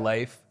all my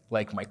life,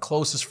 like my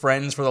closest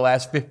friends for the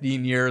last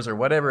 15 years or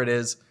whatever it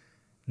is,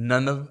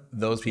 none of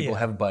those people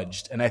have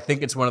budged. And I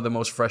think it's one of the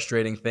most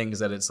frustrating things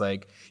that it's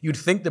like, you'd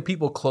think the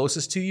people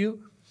closest to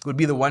you would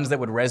be the ones that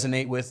would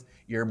resonate with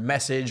your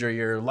message or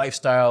your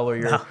lifestyle or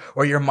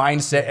your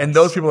mindset. And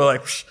those people are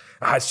like,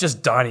 it's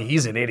just Donnie.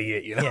 He's an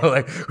idiot.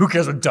 Like who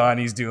cares what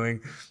Donnie's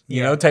doing?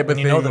 Type of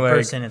thing. The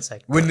person, it's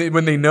like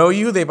when they know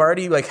you, they've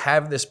already like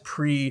have this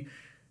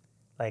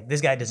like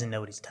this guy doesn't know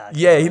what he's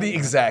talking about.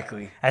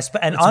 Exactly.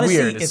 And honestly,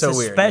 weird. It's so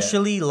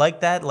especially weird,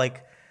 like that.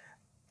 Like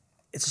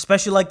it's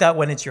especially like that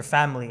when it's your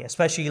family,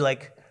 especially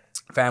like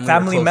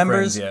family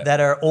members that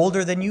are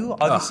older than you,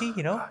 obviously,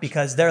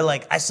 because they're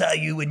like, I saw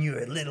you when you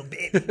were a little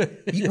bit.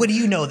 What do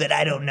you know that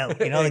I don't know?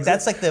 Like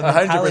that's like the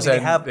mentality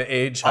they have. The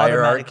age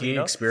hierarchy,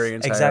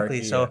 experience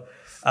exactly.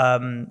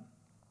 Hierarchy,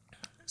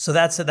 so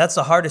that's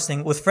the hardest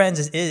thing with friends.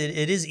 It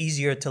is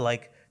easier to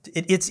like.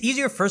 It's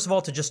easier, first of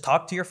all, to just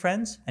talk to your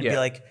friends and be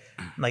like,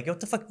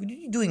 what the fuck? What are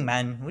you doing,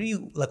 man? What are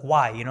you like?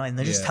 Why? And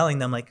they're just telling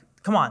them like,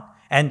 come on.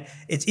 And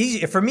it's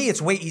easy for me.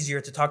 It's way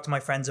easier to talk to my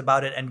friends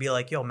about it and be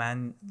like, yo,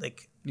 man,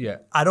 like,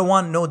 I don't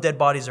want no dead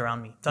bodies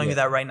around me. I'm telling you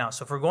that right now.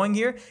 So if we're going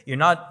here, you're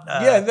not.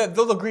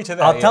 They'll agree to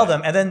that. I'll tell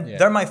them, and then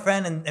they're my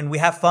friend, and we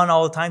have fun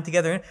all the time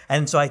together.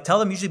 And so I tell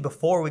them usually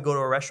before we go to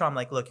a restaurant, I'm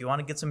like, look, you want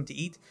to get something to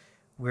eat?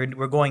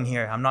 We're going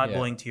here. I'm not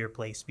going to your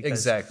place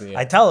because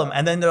I tell them,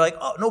 and then they're like,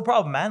 oh, no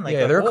problem, man. Like,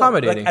 they're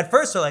accommodating. Like, at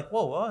first they're like,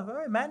 whoa, all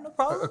right, man, no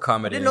problem.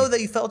 Accommodating. I didn't know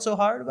that you felt so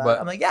hard about it.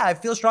 I'm like, yeah, I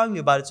feel strongly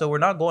about it, so we're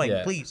not going,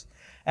 please.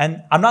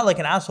 And I'm not like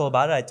an asshole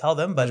about it. I tell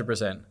them, but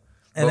 100%.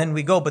 And then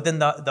we go. But then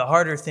the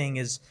harder thing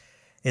is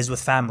with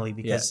family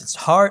because it's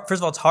hard. First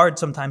of all, it's hard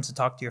sometimes to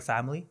talk to your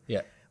family.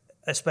 Yeah.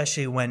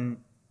 Especially when,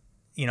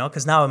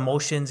 because now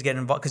emotions get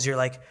involved because you're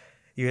like,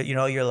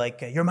 you're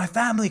like, you're my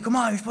family. Come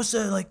on, you're supposed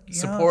to like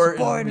support.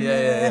 And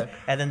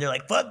then they're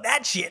like, fuck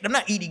that shit. I'm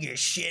not eating your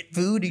shit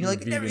food. And you're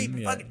like, you never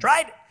even fucking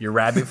tried it. Your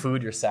rabbit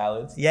food, your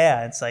salads.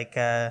 Yeah, it's like.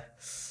 But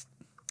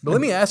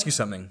let me ask you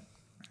something.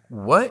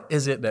 What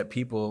is it that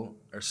people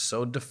are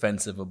so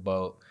defensive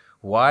about?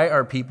 Why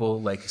are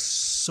people like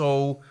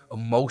so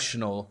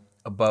emotional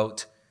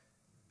about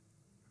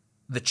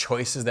the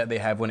choices that they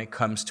have when it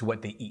comes to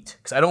what they eat?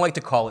 Because I don't like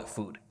to call it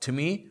food. To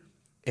me,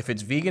 if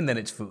it's vegan, then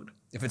it's food.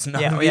 If it's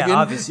not vegan,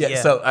 obviously.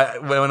 So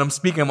when I'm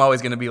speaking, I'm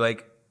always going to be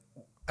like,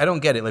 I don't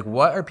get it. Like,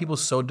 why are people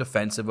so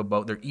defensive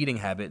about their eating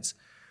habits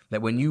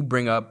that when you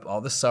bring up all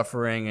the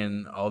suffering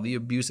and all the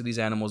abuse that these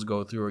animals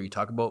go through, or you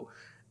talk about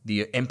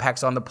the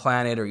impacts on the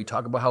planet, or you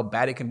talk about how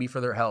bad it can be for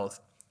their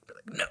health, they're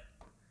like, no,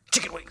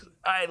 chicken wings.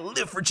 I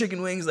live for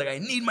chicken wings. Like, I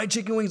need my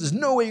chicken wings. There's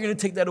no way you're going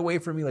to take that away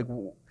from me. Like,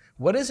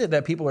 what is it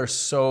that people are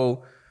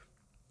so,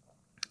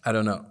 I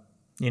don't know,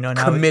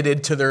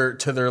 committed to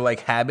their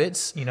like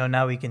habits?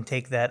 Now we can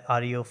take that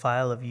audio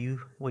file of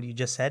what you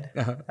just said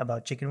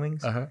about chicken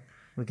wings.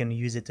 We can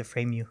use it to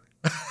frame you.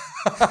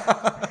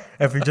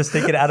 If we just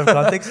take it out of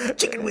context,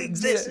 chicken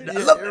wings, this, I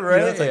love it.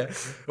 Right?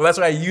 Well, that's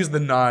why I use the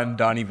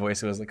non-Donnie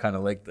voice. It was kind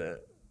of like the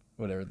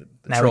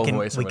troll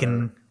voice. We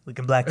can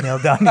blackmail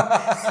Donnie.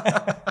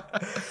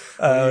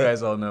 Well, you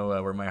guys all know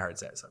where my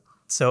heart's at.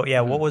 So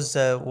yeah, what was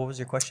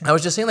your question? I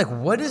was just saying, like,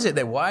 what is it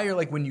that why you're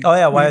like when you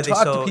why you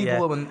talk to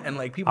people and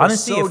like people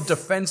honestly, are so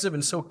defensive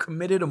and so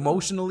committed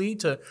emotionally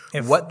to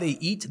what they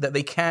eat that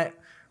they can't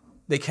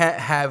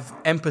have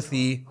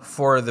empathy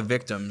for the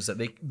victims,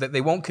 that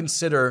they won't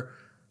consider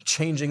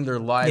changing their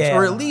lives,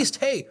 or at least,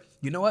 hey,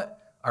 you know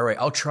what? All right,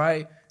 I'll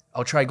try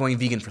going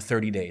vegan for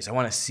 30 days. I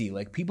want to see.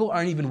 Like, people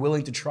aren't even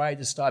willing to try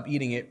to stop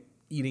eating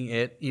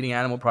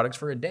animal products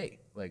for a day.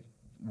 Like,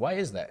 why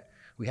is that?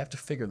 We have to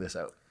figure this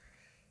out.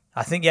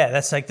 I think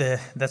that's like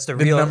that's the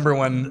real number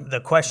one.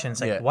 The question.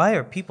 It's like why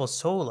are people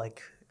so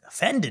like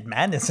offended,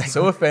 man? It's like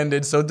so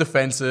offended, so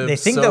defensive. They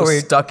think so that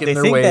we're stuck in they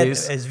their think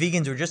ways. That as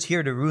vegans, we're just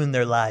here to ruin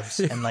their lives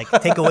and like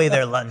take away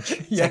their lunch.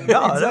 It's like,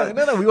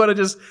 no. We want to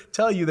just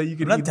tell you that you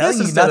can eat this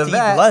instead of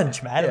that. Eat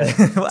lunch, man.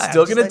 Yeah.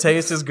 Still gonna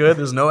taste as good.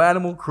 There's no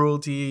animal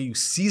cruelty. You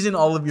season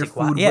all of your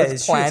food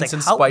with plants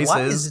and spices.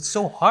 Why is it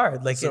so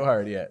hard? Like so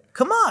hard, yeah.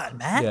 Come on,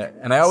 man. Yeah,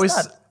 and I always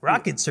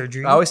rocket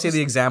surgery. I always say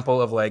the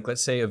example of like,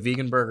 let's say a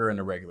vegan burger and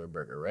a regular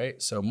burger,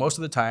 right? So most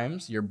of the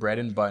times your bread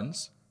and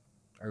buns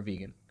are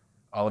vegan.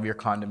 All of your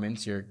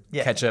condiments, your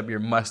ketchup, your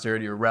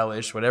mustard, your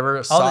relish,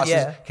 whatever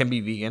sauces can be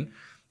vegan.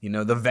 You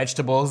know, the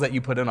vegetables that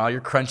you put in, all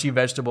your crunchy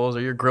vegetables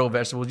or your grilled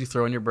vegetables you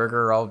throw in your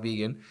burger are all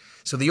vegan.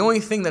 So the only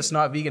thing that's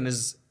not vegan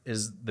is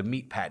the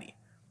meat patty.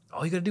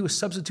 All you got to do is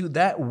substitute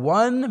that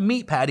one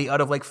meat patty out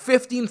of like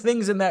 15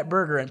 things in that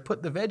burger and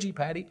put the veggie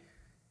patty,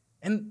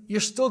 and you're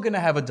still going to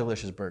have a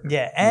delicious burger.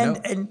 Yeah,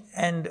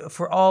 and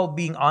for all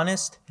being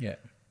honest,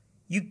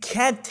 you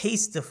can't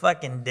taste the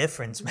fucking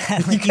difference,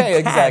 man. Like, you can't.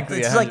 Exactly.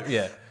 It's like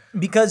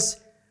because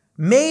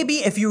maybe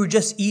if you were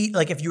just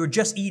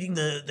eating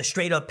the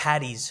straight up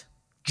patties,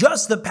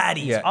 just the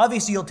patties,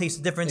 obviously you'll taste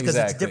the difference because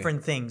it's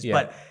different things.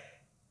 But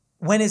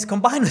when it's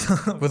combined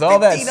with all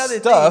that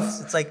stuff,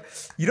 things, it's like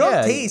you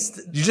don't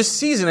taste. You just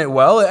season it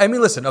well. I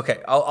mean, listen, okay,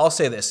 I'll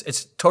say this: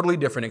 it's totally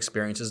different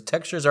experiences.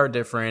 Textures are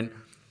different.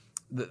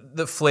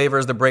 The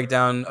flavors, the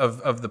breakdown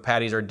of the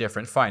patties are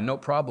different. Fine, no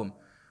problem.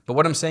 But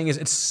what I'm saying is,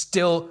 it's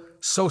still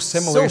so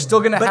similar. You're still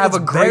going to have a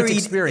great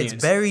experience.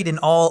 It's buried in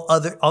all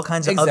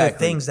kinds of other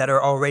things that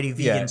are already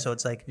vegan. So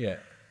it's like,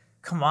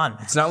 come on,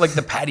 man. It's not like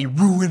the patty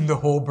ruined the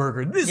whole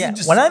burger. This is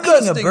just when I'm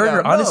eating a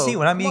burger, now. honestly,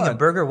 when I'm eating a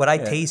burger, what I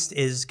taste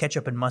is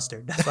ketchup and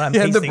mustard. That's what I'm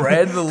tasting. The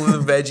bread, the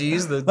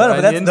veggies, the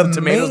onions, the tomatoes, the pickles.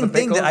 The main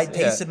thing that I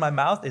taste in my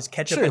mouth is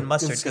ketchup and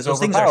mustard because those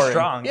things are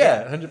strong.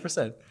 Yeah,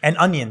 100%. And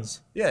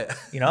onions. Yeah.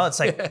 You know, it's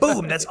like,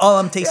 boom, that's all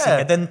I'm tasting.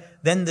 And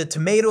then the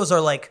tomatoes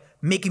are like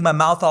making my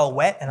mouth all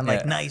wet. And I'm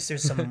like, nice,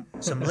 there's some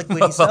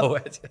liquidy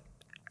stuff.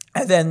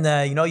 And then,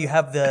 you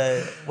have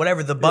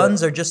the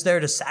buns are just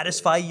there to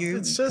satisfy you.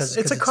 It's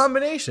a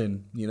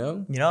combination, you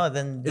know?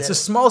 Then it's a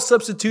small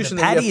substitution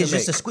that you have to make. The patty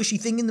is just a squishy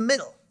thing in the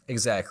middle.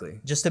 Exactly.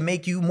 Just to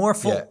make you more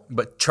full. Yeah.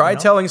 But try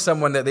telling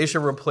someone that they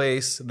should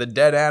replace the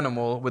dead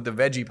animal with the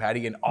veggie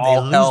patty and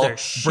all hell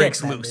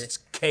breaks loose. It's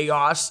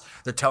chaos.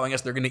 They're telling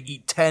us they're going to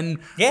eat 10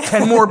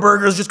 more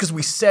burgers just because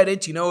we said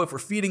it. If we're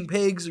feeding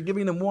pigs or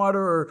giving them water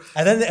or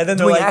and then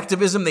doing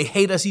activism, they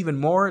hate us even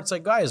more. It's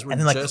like, guys, we're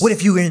like, what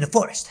if you were in the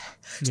forest,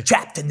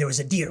 trapped, and there was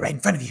a deer right in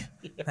front of you?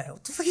 Like,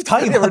 what the fuck are you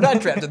talking about? We're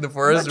not trapped in the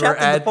forest. We're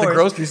at the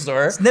grocery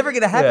store. It's never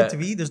going to happen to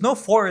me. There's no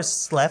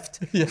forests left.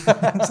 It's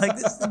like,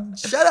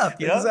 shut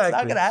up. Exactly. It's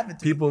not going to happen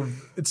to people.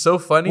 It's so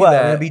funny that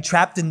we're going to be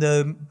trapped in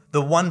the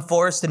one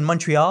forest in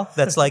Montreal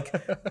that's like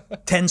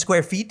 10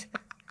 square feet.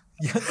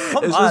 It's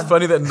just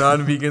funny that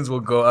non-vegans will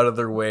go out of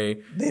their way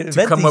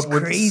to come up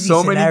with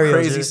so many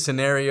crazy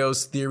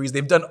scenarios, theories.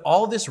 They've done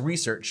all this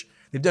research.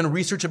 They've done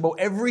research about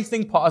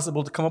everything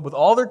possible to come up with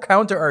all their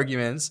counter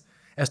arguments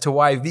as to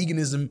why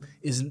veganism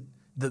isn't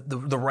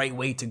the right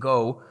way to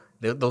go.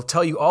 They'll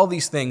tell you all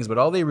these things, but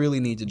all they really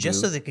need to do just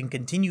so they can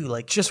continue,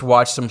 like just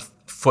watch some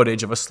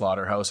footage of a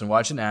slaughterhouse and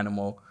watch an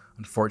animal.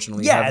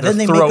 Unfortunately, have their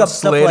throat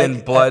slit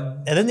and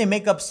blood. And then they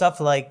make up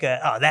stuff like,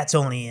 that's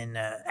only in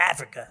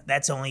Africa.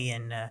 That's only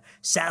in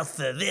South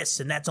this,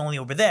 and that's only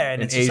over there.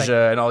 And in it's Asia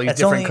like, and all these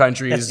different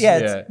countries.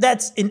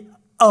 That's in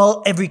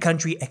every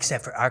country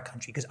except for our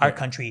country, because our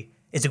country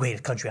is the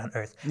greatest country on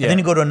earth. And then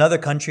you go to another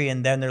country,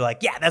 and then they're like,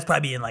 that's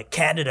probably in like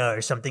Canada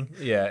or something.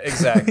 Yeah,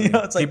 exactly.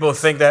 People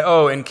think that,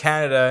 in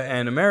Canada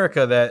and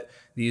America that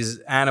these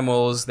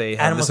animals, they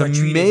have this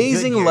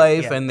amazing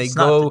life, and they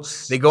go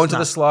into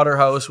the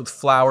slaughterhouse with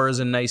flowers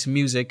and nice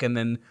music, and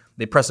then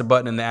they press a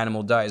button and the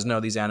animal dies. No,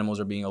 these animals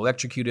are being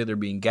electrocuted. They're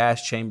being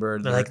gas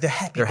chambered. They're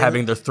happy. They're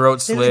having their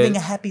throats slit. They're living a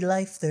happy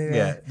life.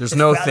 There's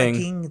no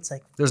thing. It's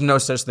like there's no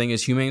such thing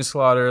as humane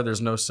slaughter.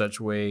 There's no such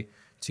way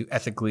to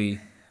ethically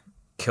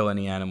kill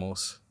any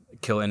animals,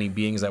 kill any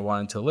beings that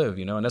wanted to live.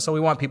 And that's why we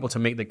want people to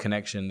make the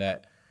connection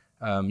that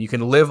you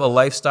can live a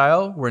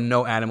lifestyle where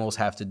no animals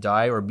have to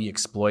die or be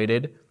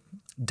exploited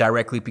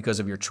directly because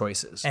of your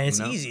choices. And it's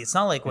easy. It's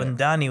not like when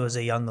Donny was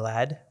a young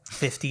lad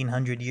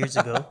 1,500 years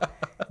ago.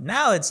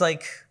 Now it's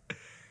like...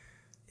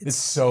 It's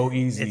so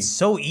easy. It's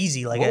so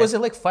easy. Like, what was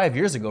it like 5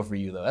 years ago for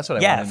you, though? That's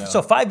what I want to know.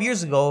 So 5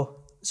 years ago,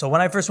 when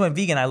I first went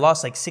vegan, I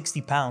lost like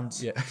 60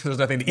 pounds. Yeah, there was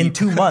nothing to eat. In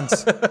 2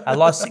 months. I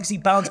lost 60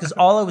 pounds because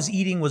all I was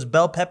eating was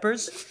bell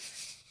peppers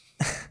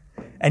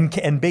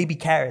and baby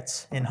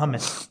carrots in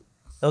hummus.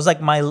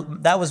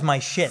 That was my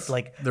shit.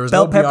 Like, there was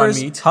bell no peppers,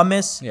 Beyond Meat.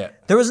 hummus. Yeah.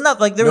 There was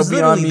not like there no was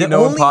Beyond literally Meat,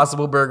 no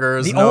Impossible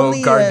Burgers, no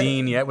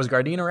Gardein yet. Was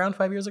Gardein around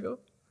 5 years ago?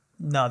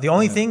 No, the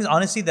only things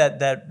honestly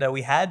that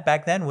we had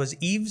back then was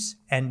Eve's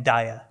and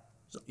Daya.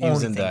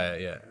 Eve's and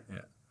Daya, yeah.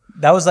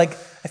 That was like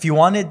if you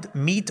wanted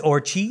meat or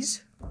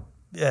cheese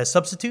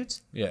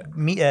substitutes. Yeah.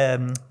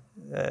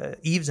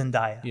 Eve's and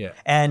Daya. Yeah.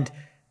 And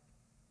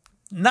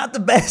not the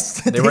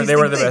best. They were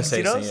the best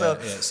things,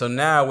 tasting. So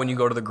now when you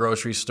go to the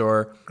grocery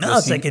store, no,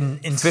 it's like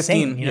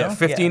insane.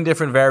 15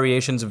 different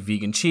variations of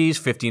vegan cheese,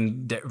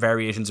 15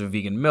 variations of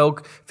vegan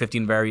milk,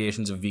 15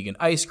 variations of vegan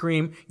ice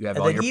cream. You have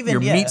all your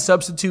meat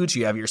substitutes.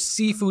 You have your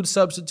seafood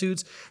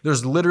substitutes.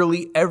 There's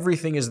literally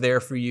everything is there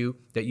for you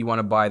that you want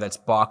to buy that's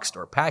boxed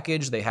or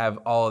packaged. They have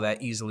all of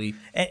that easily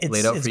laid out for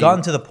you. It's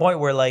gotten to the point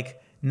where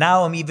like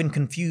now I'm even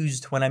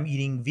confused when I'm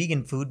eating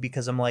vegan food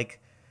because I'm like,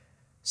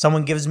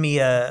 someone gives me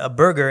a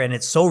burger and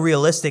it's so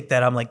realistic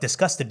that I'm like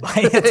disgusted by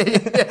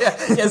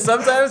it. yeah,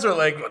 sometimes we're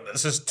like, well,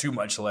 this is too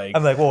much. Like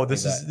I'm like, whoa,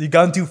 you've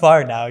gone too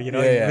far now. You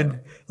know,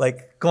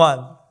 like, come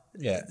on.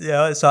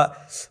 Yeah. So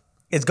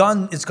it's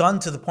gone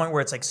to the point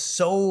where it's like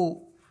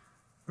so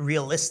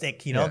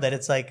realistic, that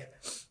it's like,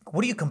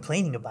 what are you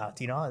complaining about?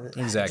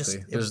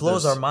 Exactly. It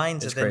blows our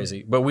minds. It's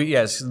crazy. But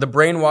the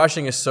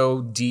brainwashing is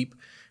so deep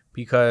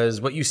because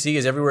what you see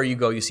is everywhere you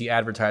go, you see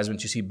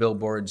advertisements, you see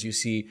billboards, you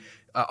see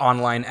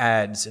online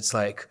ads. It's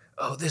like,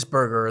 oh, this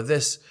burger or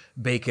this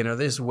bacon or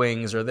this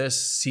wings or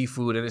this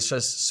seafood. And it's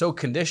just so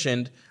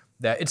conditioned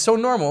that it's so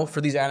normal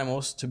for these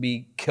animals to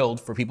be killed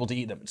for people to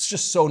eat them. It's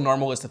just so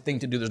normal. It's the thing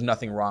to do. There's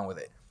nothing wrong with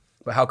it.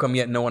 But how come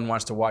yet no one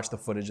wants to watch the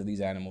footage of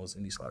these animals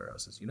in these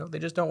slaughterhouses? They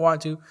just don't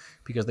want to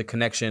because the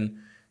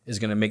connection is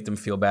going to make them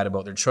feel bad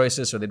about their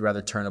choices, so they'd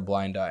rather turn a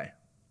blind eye.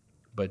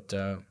 But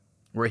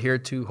we're here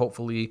to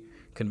hopefully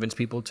convince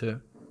people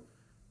to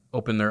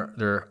open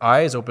their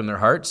eyes, open their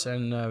hearts,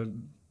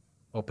 and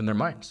open their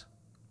minds.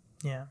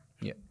 Yeah.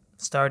 Yeah.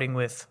 Starting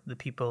with the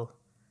people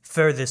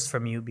furthest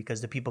from you,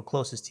 because the people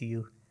closest to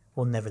you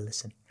will never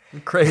listen.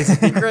 Crazy.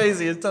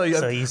 I tell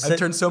you, So I've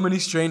turned so many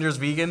strangers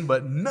vegan,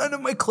 but none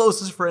of my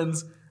closest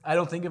friends I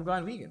don't think have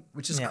gone vegan,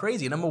 which is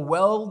crazy. And I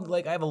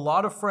have a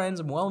lot of friends.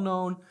 I'm well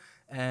known,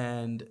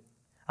 and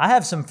I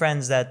have some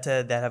friends that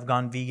have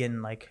gone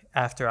vegan like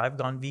after I've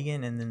gone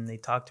vegan, and then they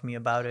talk to me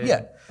about it.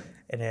 Yeah.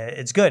 And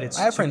it's good.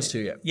 I have friends too,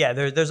 yeah. Yeah,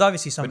 there's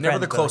obviously some but friends. never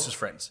the closest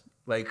friends.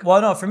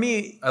 Well, no, for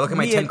me... I look at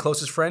my 10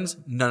 closest friends,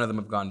 none of them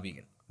have gone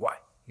vegan. Why?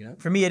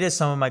 For me, it is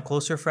some of my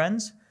closer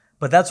friends.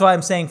 But that's why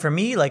I'm saying for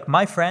me, like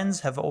my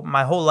friends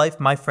my whole life,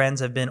 my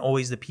friends have been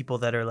always the people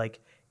that are like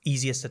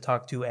easiest to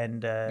talk to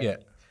and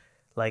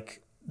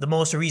like the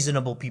most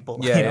reasonable people.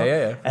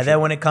 Yeah. And then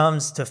when it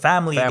comes to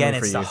family again,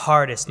 it's the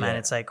hardest, man. Yeah.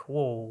 It's like,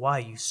 whoa, why are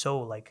you so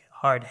like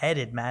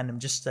hard-headed, man? I'm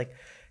just like...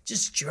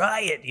 Just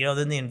try it,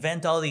 Then they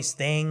invent all these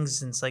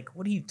things, and it's like,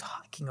 what are you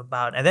talking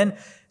about? And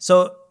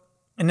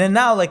then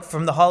now, like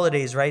from the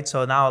holidays, right?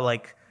 So now,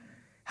 like,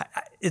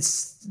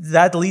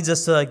 that leads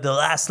us to like the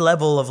last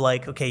level of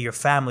like, okay, your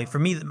family. For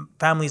me,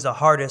 family is the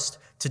hardest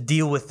to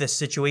deal with this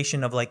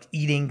situation of like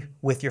eating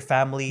with your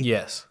family.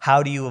 Yes.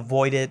 How do you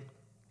avoid it?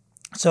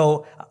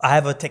 So I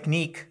have a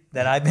technique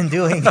that I've been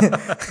doing.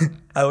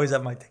 I always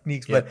have my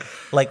techniques, but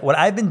like what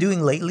I've been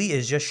doing lately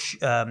is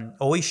just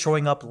always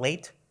showing up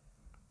late.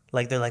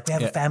 Like they're like, we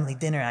have a family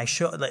dinner. I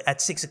show like at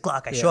 6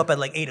 o'clock. I show up at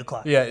like 8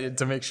 o'clock. Yeah,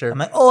 to make sure. I'm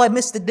like, oh, I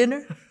missed the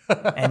dinner.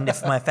 And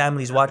if my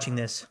family's watching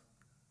this,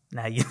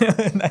 now you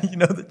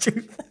know the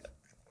truth.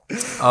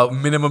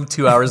 Minimum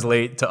 2 hours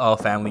late to all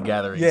family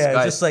gatherings. Yeah,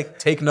 Guys, just like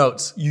take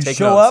notes. You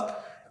show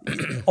up,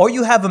 or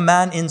you have a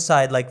man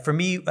inside. Like for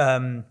me,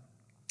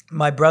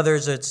 my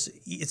brothers, it's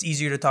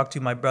easier to talk to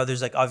my brothers.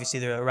 Like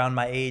obviously they're around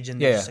my age, and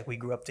just like we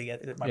grew up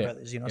together. My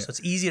brothers, so it's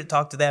easier to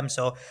talk to them.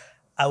 So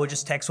I would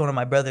just text one of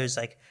my brothers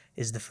like,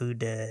 is the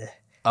food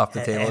off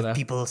the table now?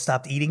 People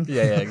stopped eating?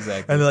 Yeah,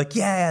 exactly. And they're like,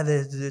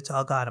 it's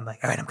all gone. I'm like,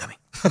 all right, I'm coming.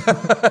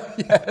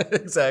 Yeah,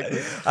 exactly.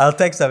 I'll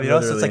text them,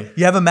 So it's like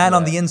you have a man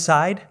on the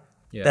inside.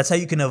 Yeah. That's how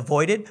you can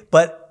avoid it.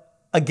 But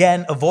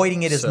again,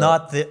 avoiding it is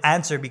not the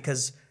answer,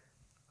 because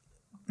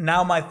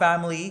now my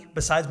family,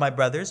 besides my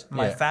brothers,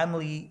 my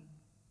family,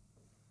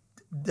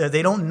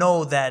 they don't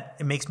know that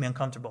it makes me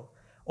uncomfortable.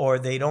 Or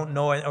they don't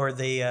know, or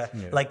they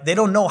like they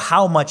don't know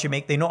how much it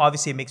makes. They know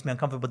obviously it makes me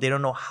uncomfortable, but they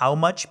don't know how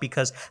much,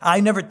 because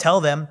I never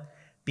tell them.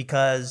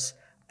 Because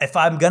if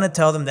I'm gonna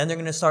tell them, then they're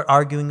gonna start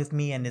arguing with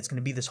me, and it's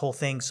gonna be this whole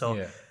thing.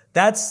 So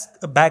that's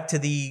back to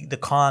the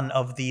con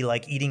of the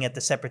like eating at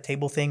the separate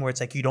table thing, where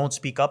it's like you don't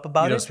speak up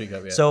about it. You don't speak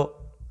up. Yeah. So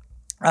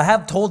I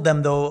have told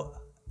them though,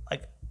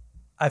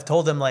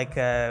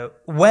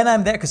 when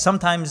I'm there, because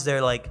sometimes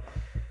they're like.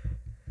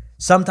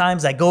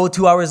 Sometimes I go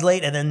 2 hours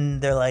late, and then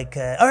they're like,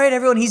 all right,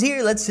 everyone, he's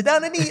here. Let's sit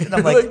down and eat. And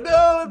I'm like,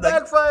 no, it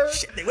backfired.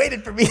 Shit, they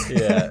waited for me.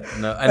 Yeah,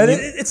 no. And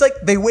it's like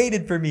they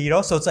waited for me,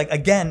 So it's like,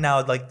 again,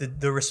 now, like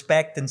the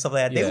respect and stuff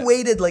like that. They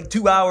waited like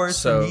 2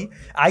 hours for me.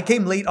 I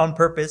came late on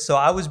purpose, so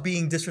I was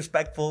being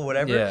disrespectful,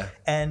 whatever. Yeah.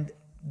 And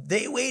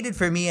they waited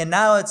for me, and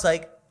now it's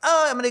like,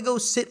 oh, I'm going to go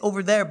sit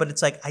over there. But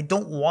it's like, I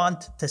don't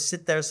want to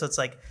sit there. So it's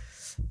like,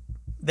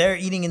 they're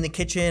eating in the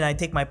kitchen. I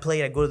take my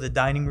plate. I go to the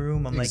dining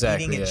room. I'm like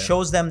eating. It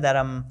shows them that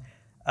I'm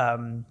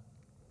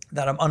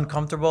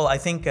uncomfortable. I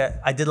think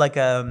I did like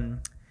it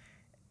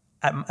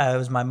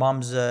was my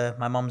mom's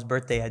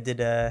birthday.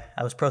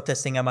 I was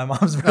protesting at my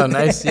mom's birthday. Oh,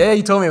 nice. Yeah,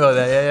 you told me about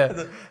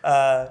that.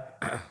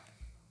 Yeah.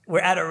 We're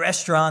at a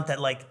restaurant that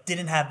like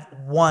didn't have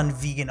one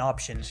vegan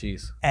option.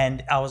 Jeez.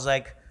 And I was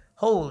like,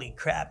 holy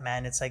crap,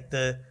 man! It's like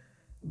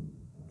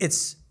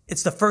it's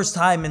the first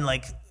time in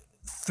like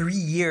 3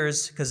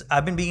 years, because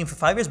I've been vegan for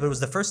 5 years, but it was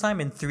the first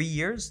time in 3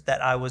 years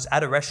that I was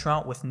at a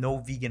restaurant with no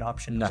vegan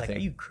option. Nothing. Like, are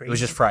you crazy? It was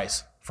just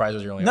fries. Fries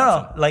was your only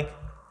option. No, like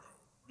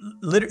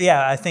literally,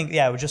 I think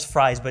it was just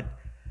fries, but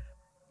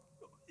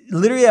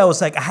literally I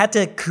was like, I had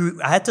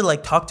to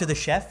like talk to the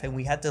chef, and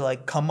we had to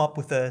like come up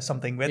with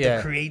something. We had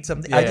to create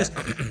something. I just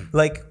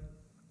like,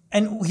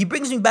 and he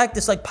brings me back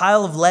this like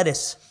pile of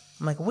lettuce.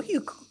 I'm like,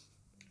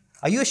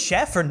 are you a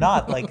chef or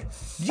not? Like,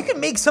 you can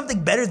make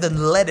something better than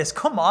lettuce.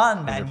 Come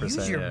on, man.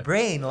 Use your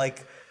brain.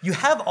 Like, you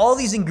have all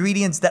these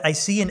ingredients that I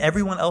see in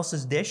everyone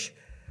else's dish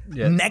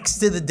next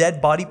to the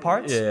dead body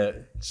parts. Yeah.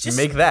 Just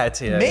make that.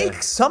 Yeah.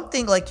 Make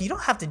something, like, you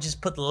don't have to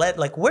just put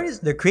like, where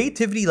is their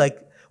creativity? Like,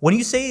 when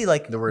you say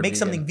like make vegan.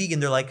 Something vegan,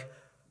 they're like,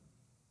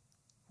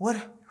 what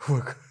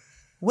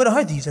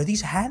are these? Are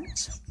these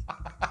hands?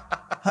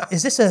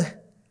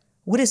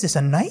 What is this,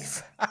 a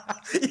knife?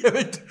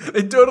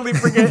 They totally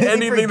forget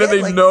anything that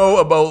they know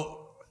about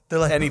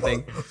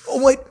anything.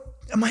 Oh, wait,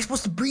 am I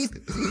supposed to breathe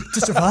to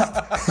survive?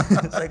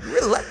 It's like,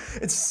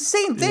 it's the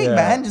same thing,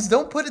 man. Just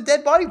don't put a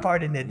dead body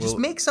part in it. Just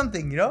make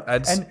something, you know?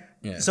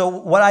 So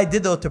what I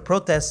did, though, to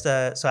protest,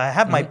 so I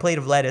have my plate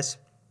of lettuce.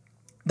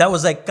 That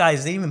was like,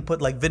 guys, they didn't even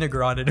put like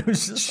vinegar on it. It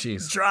was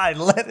just dried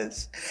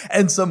lettuce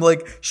and some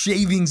like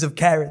shavings of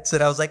carrots.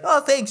 And I was like,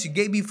 oh, thanks. You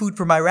gave me food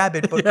for my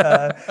rabbit. But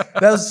that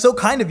was so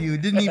kind of you.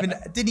 Didn't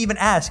even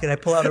ask. And I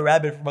pull out a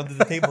rabbit from under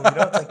the table. You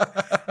know,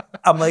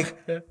 it's like,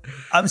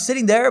 I'm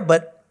sitting there,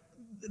 but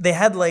they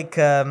had like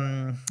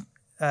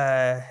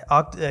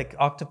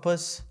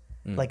octopus,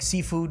 like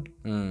seafood.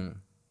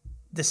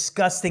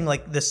 Disgusting.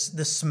 Like the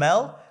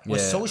smell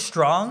was so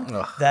strong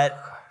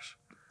that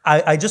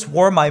I just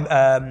wore my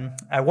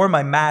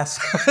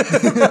mask.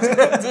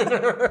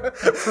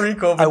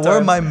 Pre-COVID. I wore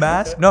my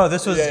mask. No,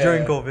 this was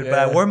during COVID, but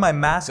I wore my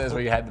mask. That's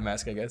where you had the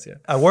mask, I guess. Yeah.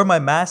 I wore my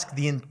mask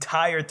the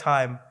entire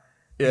time.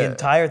 The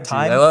entire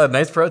time. Dude, I love it.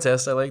 Nice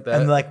protest. I like that.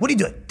 And they're like, "What are you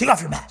doing? Take off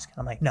your mask." And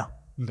I'm like, "No,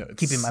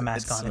 keeping my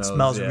mask on. It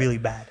smells really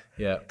bad."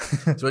 Yeah.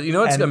 So you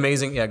know what's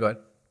amazing? Yeah, go ahead.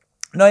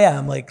 No, yeah,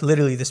 I'm like,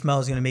 literally, the smell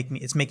is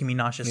it's making me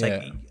nauseous.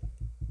 Like,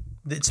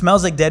 it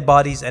smells like dead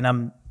bodies, and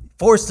I'm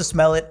forced to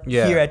smell it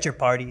here at your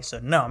party. So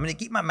no, I'm gonna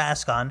keep my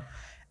mask on,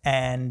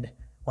 and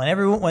when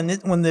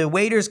the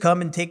waiters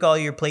come and take all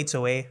your plates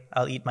away,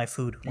 I'll eat my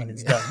food when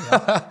it's done.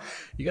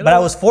 You know? But I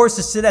was forced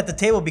to sit at the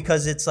table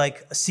because it's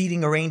like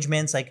seating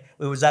arrangements. Like,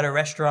 it was at a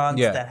restaurant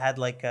that had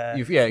like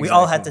we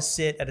all had to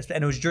sit and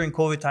it was during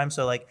COVID time,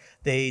 so like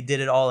they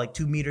did it all like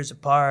 2 meters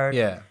apart.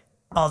 Yeah,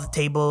 all the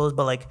tables,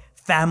 but like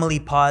family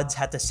pods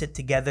had to sit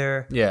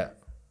together. Yeah,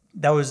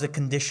 that was the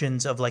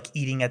conditions of like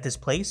eating at this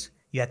place.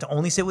 You had to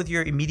only sit with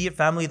your immediate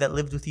family that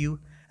lived with you,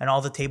 and all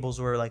the tables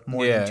were like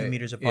more than 2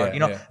 meters apart.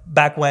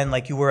 Back when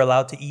like you were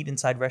allowed to eat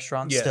inside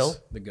restaurants still.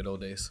 The good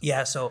old days.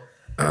 Yeah, so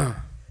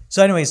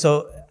anyway,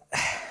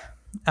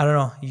 I don't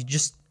know. You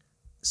just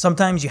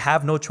sometimes you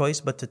have no choice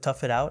but to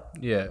tough it out.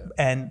 Yeah.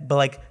 But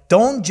like,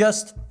 don't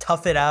just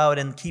tough it out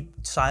and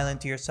keep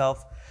silent to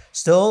yourself.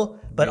 Still,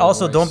 but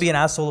also don't be an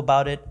asshole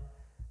about it.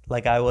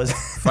 Like I was.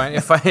 Find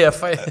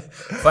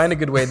a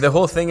good way. The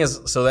whole thing is,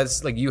 so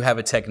that's like, you have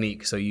a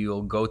technique. So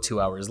you'll go 2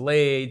 hours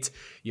late.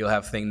 You'll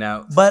have thing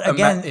now. But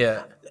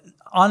again,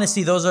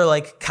 honestly, those are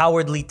like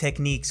cowardly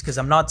techniques, because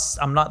I'm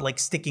not like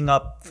sticking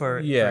up for.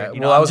 Yeah,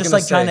 well, I'm just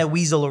like trying to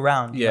weasel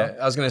around. You know?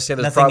 I was gonna say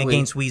there's nothing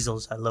against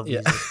weasels. I love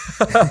weasels.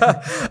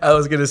 I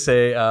was gonna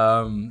say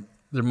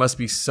there must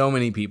be so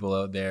many people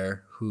out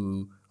there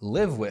who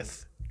live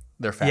with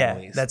their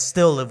families. That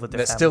still live with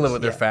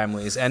their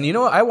families. And you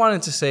know what? I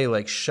wanted to say,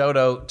 like, shout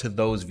out to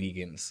those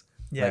vegans.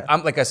 Yeah.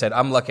 Like I said,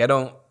 I'm lucky.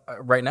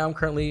 Right now I'm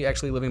currently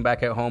actually living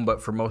back at home,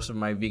 but for most of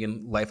my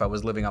vegan life I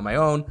was living on my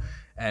own.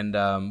 And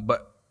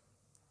to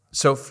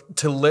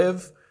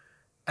live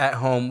at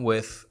home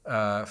with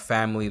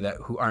family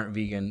who aren't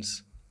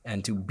vegans,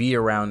 and to be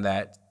around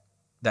that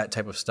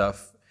type of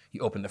stuff,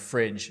 you open the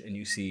fridge and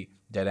you see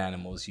dead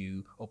animals,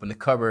 you open the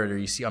cupboard or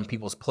you see on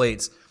people's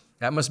plates,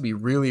 that must be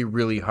really,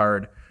 really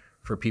hard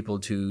for people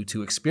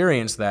to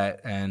experience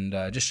that. And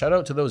just shout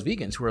out to those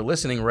vegans who are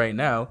listening right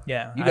now.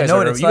 Yeah, you guys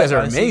are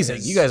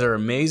amazing. You guys are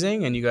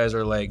amazing, and you guys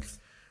are like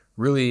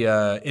really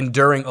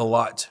enduring a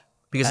lot,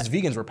 because as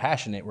vegans we're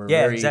passionate.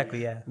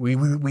 Exactly.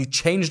 We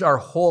changed our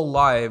whole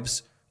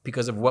lives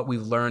because of what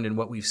we've learned and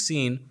what we've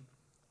seen.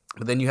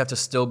 But then you have to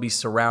still be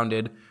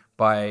surrounded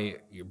by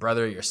your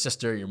brother, your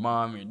sister, your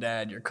mom, your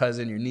dad, your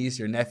cousin, your niece,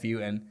 your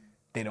nephew, and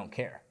they don't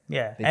care.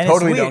 Yeah, they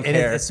totally don't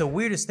care. It's the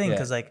weirdest thing,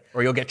 because like,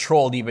 or you'll get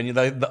trolled even.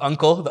 The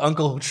uncle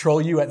will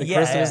troll you at the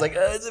Christmas, like,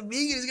 it's a vegan,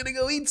 he's gonna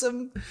go eat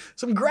some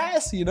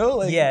grass, you know?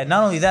 Like,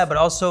 not only that, but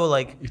also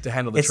like you have to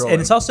handle the trolling.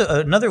 And it's also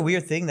another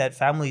weird thing that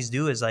families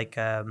do is like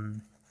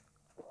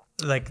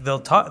they'll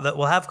talk.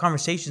 We'll have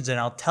conversations, and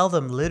I'll tell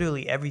them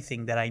literally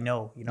everything that I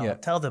know. You know, I'll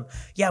tell them,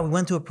 we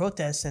went to a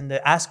protest, and they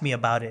ask me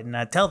about it, and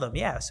I tell them,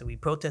 so we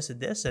protested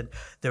this, and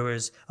there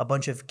was a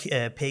bunch of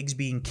pigs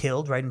being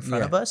killed right in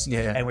front of us,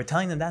 and we're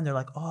telling them that, and they're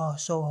like, oh,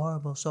 so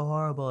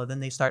horrible, and then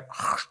they start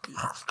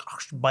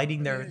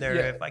biting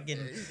their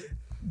fucking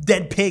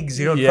dead pigs,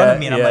 in front of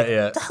me, and I'm like,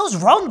 what the hell's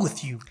wrong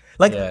with you?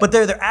 Like, but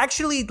they're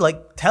actually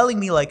like telling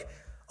me like,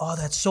 oh,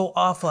 that's so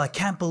awful. I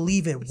can't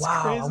believe it.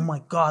 Wow. Crazy. Oh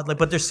my God. Like,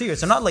 but they're serious.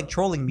 They're not like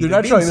trolling me. They're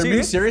not trolling. They're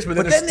being serious, but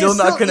then they're still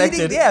not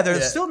connected.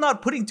 They're still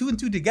not putting 2 and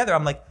 2 together.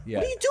 I'm like,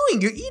 what are you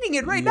doing? You're eating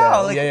it right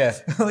now. Like,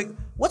 like,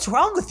 what's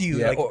wrong with you?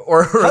 Like,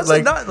 or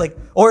like, not like,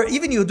 or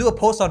even you'll do a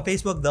post on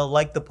Facebook. They'll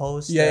like the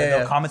post.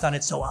 They'll comment on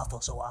it. So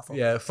awful, so awful.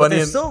 Yeah.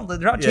 Funny. They're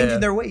not changing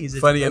their ways.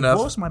 It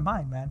blows my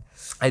mind, man.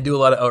 I do a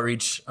lot of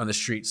outreach on the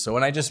streets. So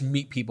when I just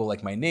meet people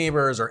like my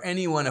neighbors or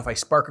anyone, if I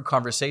spark a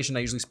conversation, I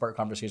usually spark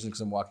conversations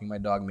because I'm walking my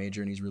dog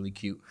Major and he's really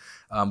cute.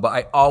 But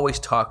I always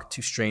talk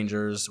to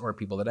strangers or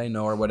people that I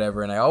know or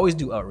whatever, and I always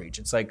do outreach.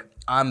 It's like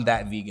I'm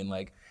that vegan.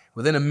 Like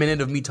within a minute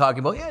of me talking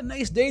about,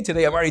 nice day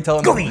today, I'm already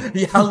telling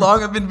them how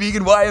long I've been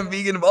vegan, why I'm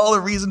vegan, of all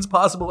the reasons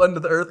possible under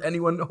the earth.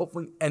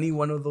 Hopefully any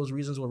one of those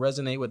reasons will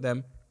resonate with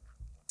them.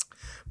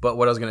 But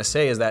what I was gonna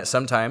say is that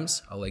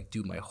sometimes I'll like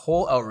do my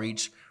whole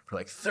outreach for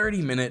like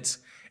 30 minutes,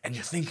 and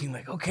you're thinking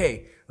like,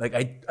 okay, like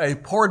I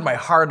poured my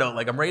heart out,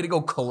 like I'm ready to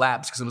go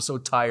collapse because I'm so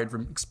tired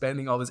from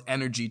expending all this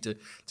energy to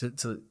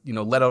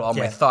let out all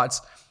my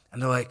thoughts.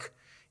 And they're like,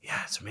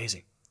 yeah, it's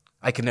amazing.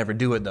 I can never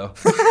do it though.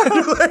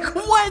 I'm like,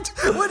 what?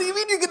 What do you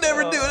mean you can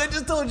never do it? I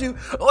just told you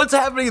what's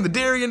happening in the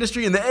dairy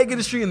industry, in the egg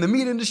industry, in the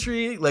meat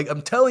industry. Like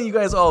I'm telling you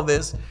guys all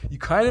this. You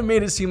kind of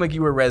made it seem like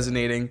you were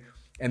resonating.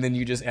 And then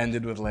you just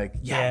ended with like,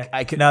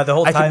 I could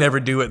never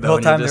do it though. The whole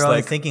time they're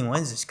only thinking,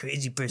 when's this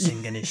crazy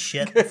person gonna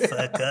shut the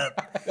fuck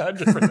up?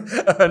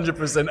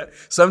 100%.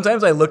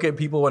 Sometimes I look at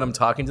people when I'm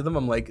talking to them,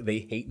 I'm like, they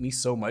hate me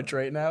so much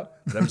right now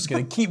that I'm just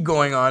gonna keep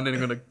going on and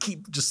I'm gonna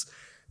keep just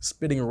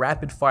spitting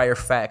rapid fire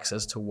facts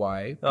as to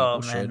why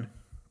people should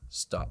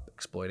stop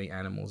exploiting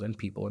animals and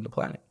people and the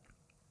planet.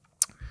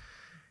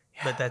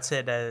 But that's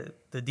it.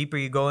 The deeper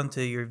you go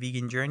into your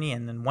vegan journey,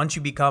 and then once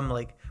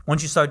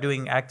you start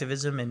doing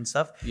activism and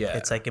stuff,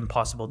 it's like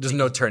impossible. There's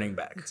no turning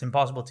back. It's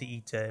impossible to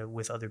eat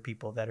with other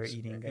people that are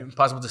eating.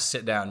 Impossible to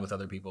sit down with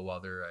other people while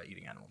they're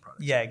eating animal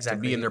products. Yeah, exactly.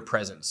 To be in their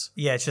presence.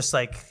 Yeah, it's just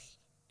like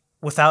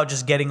without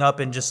just getting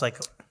up and just like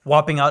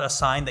whopping out a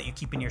sign that you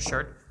keep in your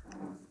shirt.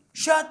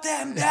 Shut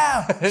them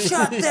down!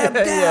 Shut them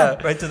down!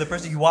 Right to the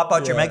person, you whop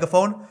out your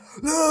megaphone.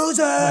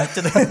 Loser!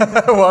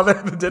 While they're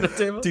at the dinner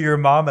table? To your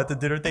mom at the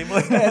dinner table.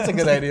 That's a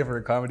good idea for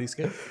a comedy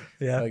skit.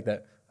 Yeah. I like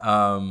that.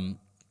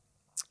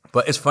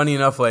 But it's funny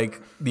enough,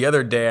 like the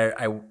other day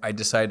I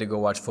decided to go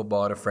watch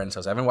football at a friend's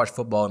house. I haven't watched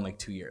football in like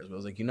 2 years. But I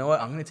was like, you know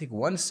what? I'm going to take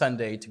one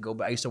Sunday to go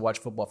back. I used to watch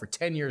football for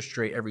 10 years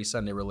straight every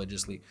Sunday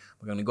religiously.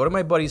 I'm going to go to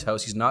my buddy's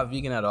house. He's not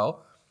vegan at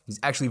all. He's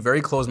actually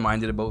very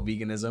close-minded about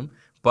veganism.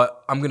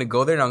 But I'm going to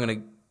go there and I'm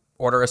going to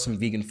order us some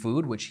vegan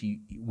food, which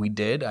we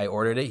did. I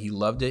ordered it. He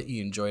loved it.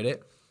 He enjoyed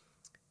it.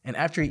 And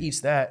after he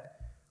eats that,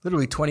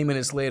 literally 20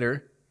 minutes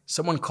later,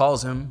 someone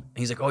calls him. And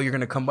he's like, oh, you're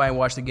going to come by and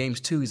watch the games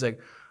too? He's like,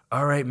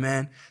 all right,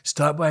 man,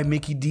 stop by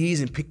Mickey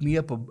D's and pick me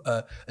up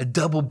a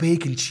double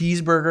bacon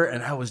cheeseburger.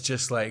 And I was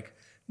just like,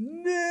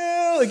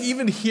 no. Like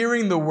even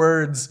hearing the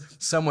words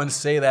someone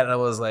say that, I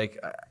was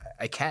like,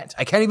 I can't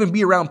even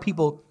be around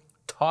people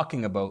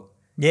talking about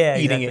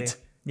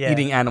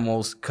eating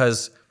animals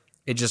because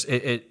it just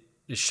it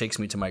shakes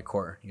me to my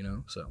core,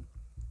 So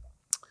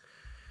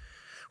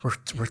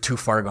we're too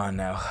far gone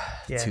now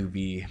to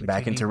be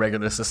back into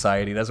regular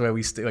society. That's why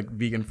we stay like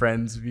vegan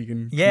friends,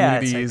 vegan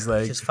communities,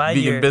 like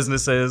vegan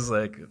businesses.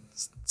 Like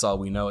it's all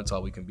we know. It's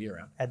all we can be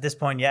around. At this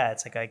point,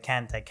 it's like I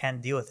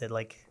can't deal with it.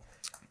 Like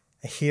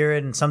I hear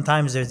it, and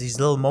sometimes there's these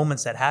little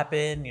moments that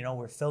happen.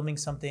 We're filming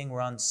something,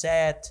 we're on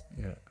set.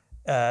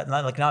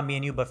 Not me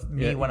and you, but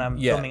me when I'm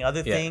filming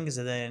other things,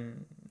 and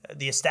then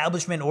the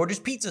establishment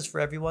orders pizzas for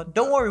everyone.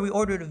 Don't worry, we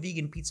ordered a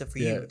vegan pizza for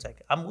you. It's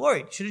like, I'm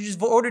worried. Should have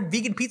just ordered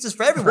vegan pizzas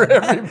for everyone. For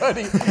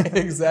everybody.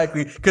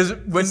 Exactly. Because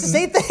when it's the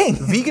same thing.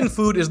 Vegan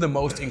food is the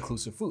most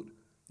inclusive food.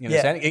 You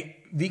understand?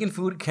 Vegan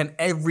food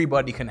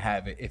everybody can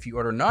have it. If you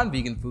order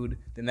non-vegan food,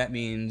 then that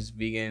means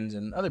vegans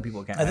and other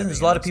people can't have it. I think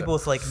there's a lot of people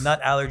with like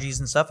nut allergies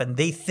and stuff, and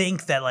they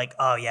think that like,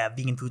 oh yeah,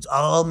 vegan food's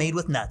all made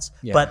with nuts.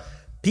 Yeah. But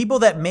people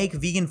that make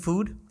vegan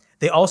food,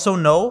 they also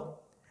know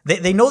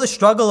They know the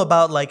struggle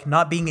about like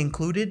not being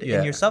included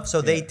in your stuff,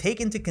 so they take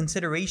into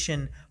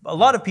consideration a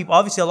lot of people.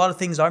 Obviously, a lot of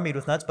things are made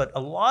with nuts, but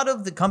a lot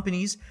of the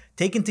companies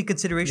take into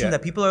consideration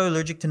that people are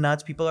allergic to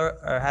nuts, people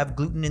have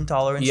gluten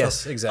intolerance.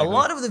 Yes, exactly. A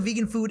lot of the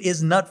vegan food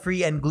is nut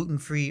free and gluten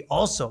free,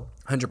 also.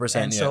 100%.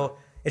 And so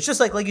it's just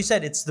like you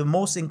said, it's the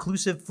most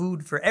inclusive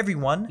food for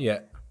everyone. Yeah.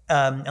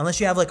 Unless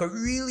you have like a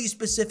really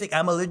specific,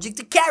 I'm allergic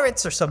to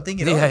carrots or something.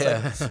 Like,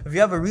 if you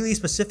have a really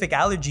specific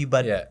allergy,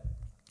 but.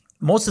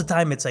 Most of the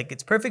time, it's like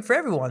it's perfect for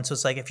everyone. So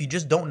it's like if you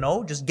just don't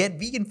know, just get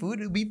vegan food.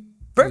 It'll be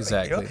perfect.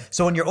 Exactly.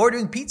 So when you're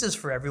ordering pizzas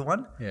for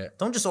everyone,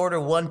 don't just order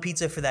one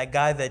pizza for that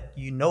guy that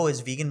you know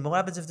is vegan. What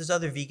happens if there's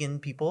other vegan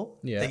people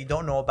that you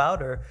don't know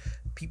about, or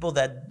people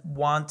that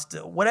want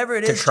whatever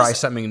it is to try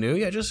something new?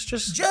 Yeah,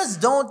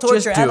 just don't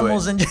torture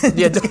animals and just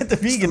get the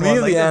vegan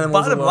one. Like, the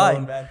animals bottom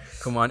line, man.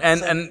 Come on.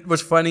 And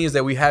what's funny is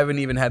that we haven't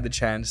even had the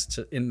chance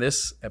to in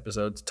this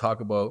episode to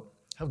talk about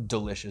how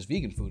delicious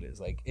vegan food is.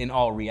 Like in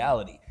all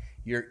reality.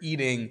 You're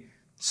eating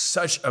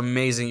such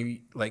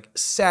amazing like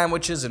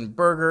sandwiches and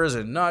burgers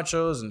and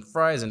nachos and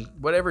fries and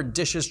whatever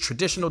dishes,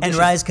 traditional dishes. And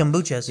rice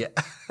kombuchas. Yeah.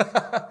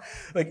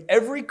 Like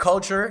every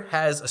culture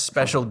has a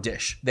special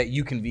dish that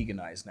you can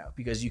veganize now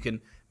because you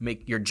can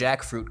make your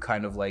jackfruit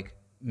kind of like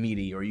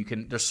meaty, or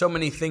there's so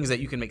many things that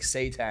you can make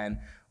seitan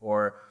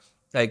or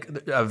like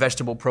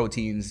vegetable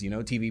proteins,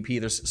 TVP.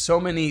 There's so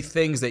many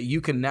things that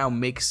you can now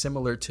make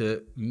similar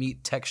to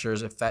meat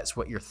textures if that's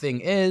what your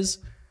thing is.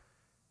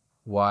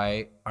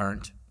 Why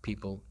aren't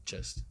people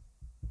just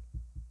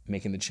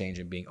making the change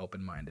and being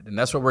open-minded? And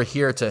that's what we're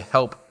here to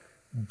help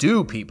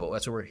do, people.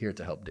 That's what we're here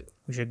to help do.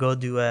 We should go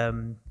do,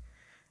 we're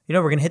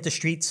going to hit the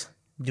streets,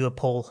 do a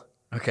poll.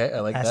 Okay, I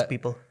like that. Ask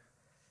people.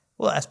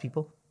 We'll ask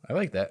people. I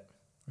like that.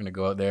 We're going to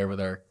go out there with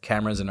our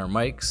cameras and our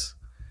mics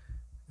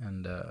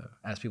and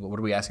ask people. What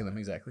are we asking them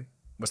exactly?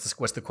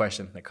 What's the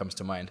question that comes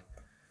to mind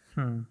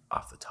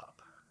off the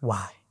top?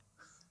 Why?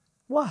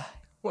 What?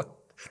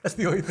 That's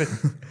the only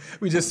thing.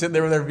 We just sit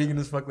there with our vegan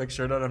as fuck like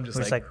shirt on. I'm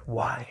just like,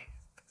 why?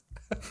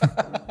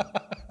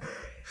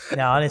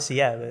 Now, honestly,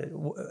 yeah.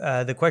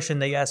 The question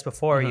that you asked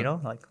before,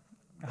 like,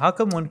 how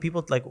come when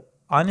people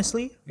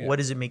honestly, what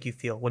does it make you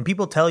feel when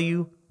people tell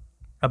you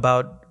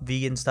about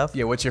vegan stuff?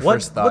 Yeah, what's your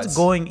first thoughts? What's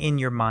going in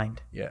your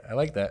mind? Yeah, I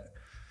like that.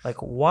 Like,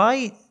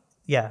 why?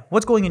 Yeah,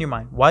 what's going in your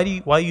mind?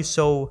 Why are you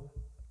so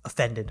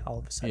offended all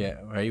of a sudden?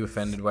 Yeah, why are you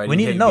offended? Why do we you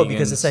need hate to know vegans?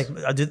 because it's like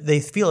they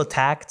feel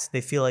attacked.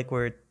 They feel like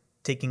we're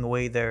taking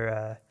away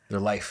their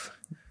life,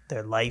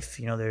 their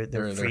freedom,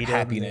 their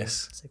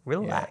happiness. It's like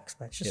relax,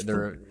 man. It's just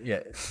food.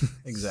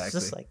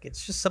 Exactly.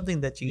 It's just something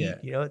that you eat.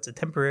 It's a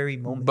temporary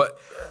moment. But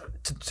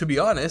to be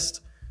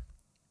honest,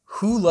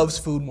 who loves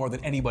food more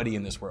than anybody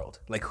in this world?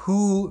 Like,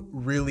 who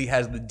really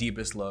has the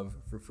deepest love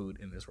for food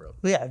in this world?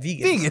 Well, yeah,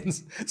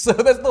 vegans. So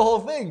that's the whole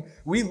thing.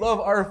 We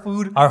love our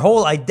food. Our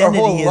whole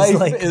identity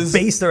is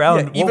based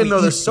around what even though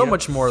we there's eat, so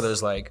much more.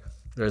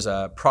 There's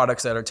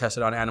products that are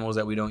tested on animals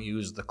that we don't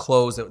use, the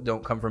clothes that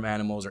don't come from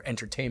animals, or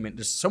entertainment.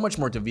 There's so much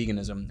more to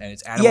veganism, and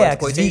it's animal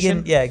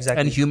exploitation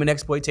and human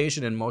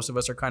exploitation, and most of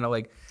us are kind of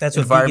like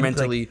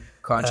environmentally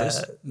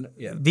conscious.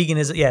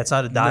 Veganism, it's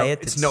not a diet.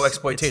 It's no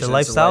exploitation. It's a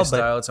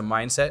lifestyle, it's a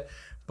mindset.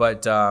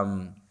 But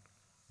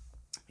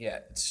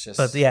it's just.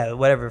 But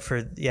whatever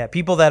for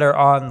people that are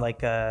on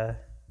like a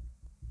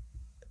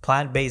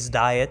plant-based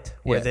diet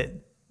where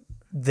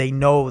they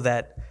know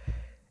that.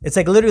 It's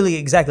like literally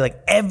exactly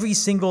like every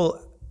single,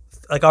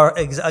 like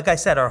I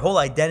said, our whole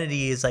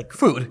identity is like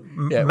food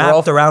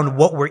mapped around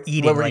what we're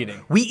eating. What we're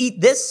eating. We eat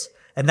this,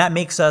 and that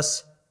makes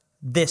us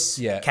this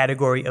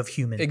category of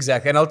human.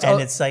 Exactly, and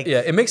it's like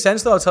it makes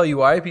sense though. I'll tell you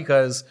why,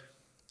 because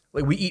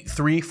like we eat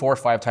 3, 4,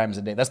 5 times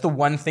a day. That's the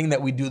one thing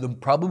that we do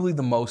probably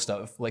the most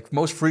of. Like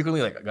most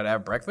frequently, like I gotta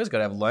have breakfast,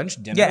 gotta have lunch,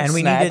 dinner, and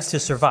we need it to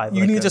survive.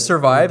 You need to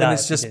survive, and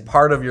it's just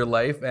part of your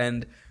life.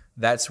 And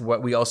that's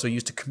what we also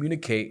use to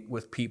communicate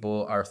with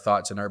people our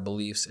thoughts and our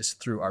beliefs is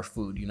through our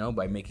food,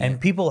 by making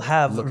and people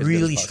have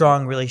really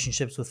strong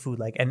relationships with food,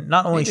 and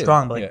not only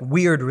strong, but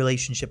weird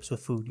relationships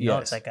with food.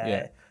 It's like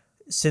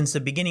since the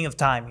beginning of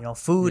time,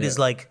 food is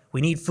like,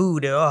 we need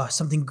food. Oh,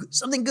 something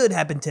good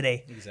happened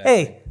today. Exactly.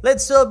 Hey,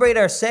 let's celebrate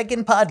our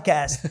second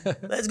podcast.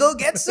 Let's go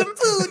get some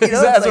food.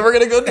 That's what we're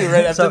going to go do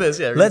right after this.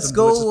 Yeah, let's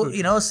go,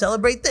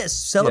 celebrate this,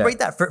 celebrate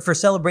that for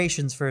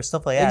celebrations, for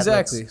stuff like that.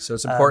 Exactly. So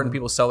it's important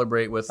people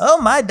celebrate with, oh,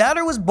 my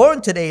daughter was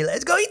born today.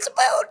 Let's go eat some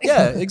food.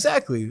 Yeah,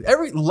 exactly.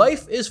 Every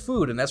life is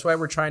food. And that's why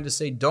we're trying to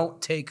say, don't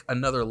take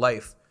another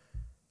life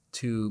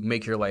to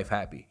make your life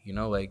happy.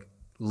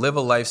 Live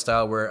a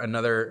lifestyle where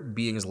another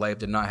being's life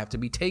did not have to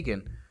be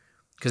taken.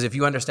 Because if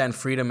you understand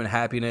freedom and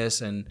happiness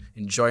and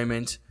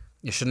enjoyment,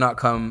 it should not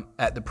come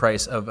at the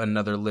price of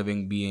another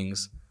living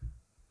being's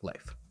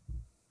life.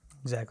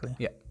 Exactly.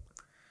 Yeah.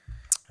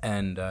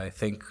 And I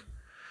think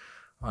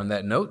on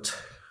that note,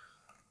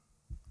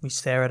 we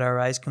stare at our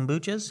rice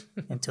kombuchas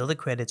until the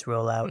credits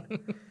roll out.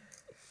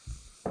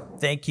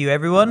 Thank you,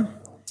 everyone.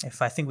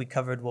 I think we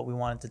covered what we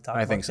wanted to talk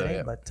about today. So,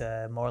 yeah. But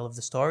moral of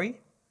the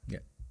story.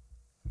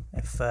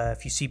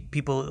 If you see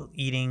people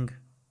eating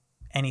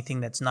anything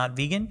that's not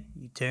vegan,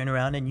 you turn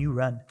around and you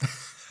run.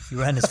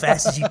 You run as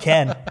fast as you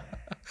can.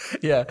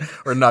 Yeah,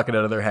 or knock it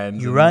out of their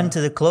hands. You run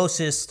to the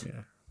closest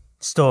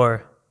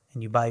store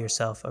and you buy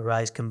yourself a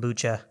rice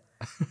kombucha.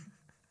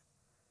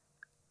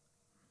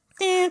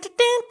 Thank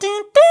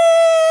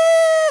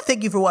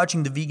you for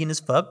watching the Vegan as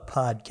Fuck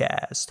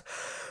podcast.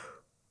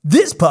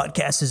 This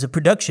podcast is a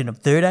production of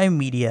Third Eye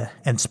Media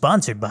and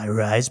sponsored by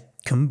Rise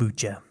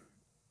Kombucha.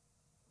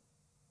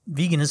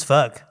 Vegan as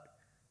Fuck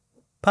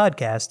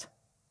podcast.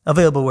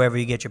 Available wherever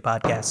you get your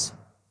podcasts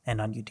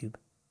and on YouTube.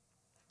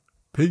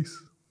 Peace.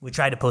 We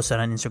tried to post that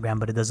on Instagram,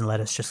 but it doesn't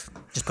let us. Just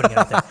putting it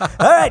out there.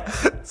 All right.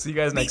 See you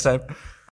guys next time.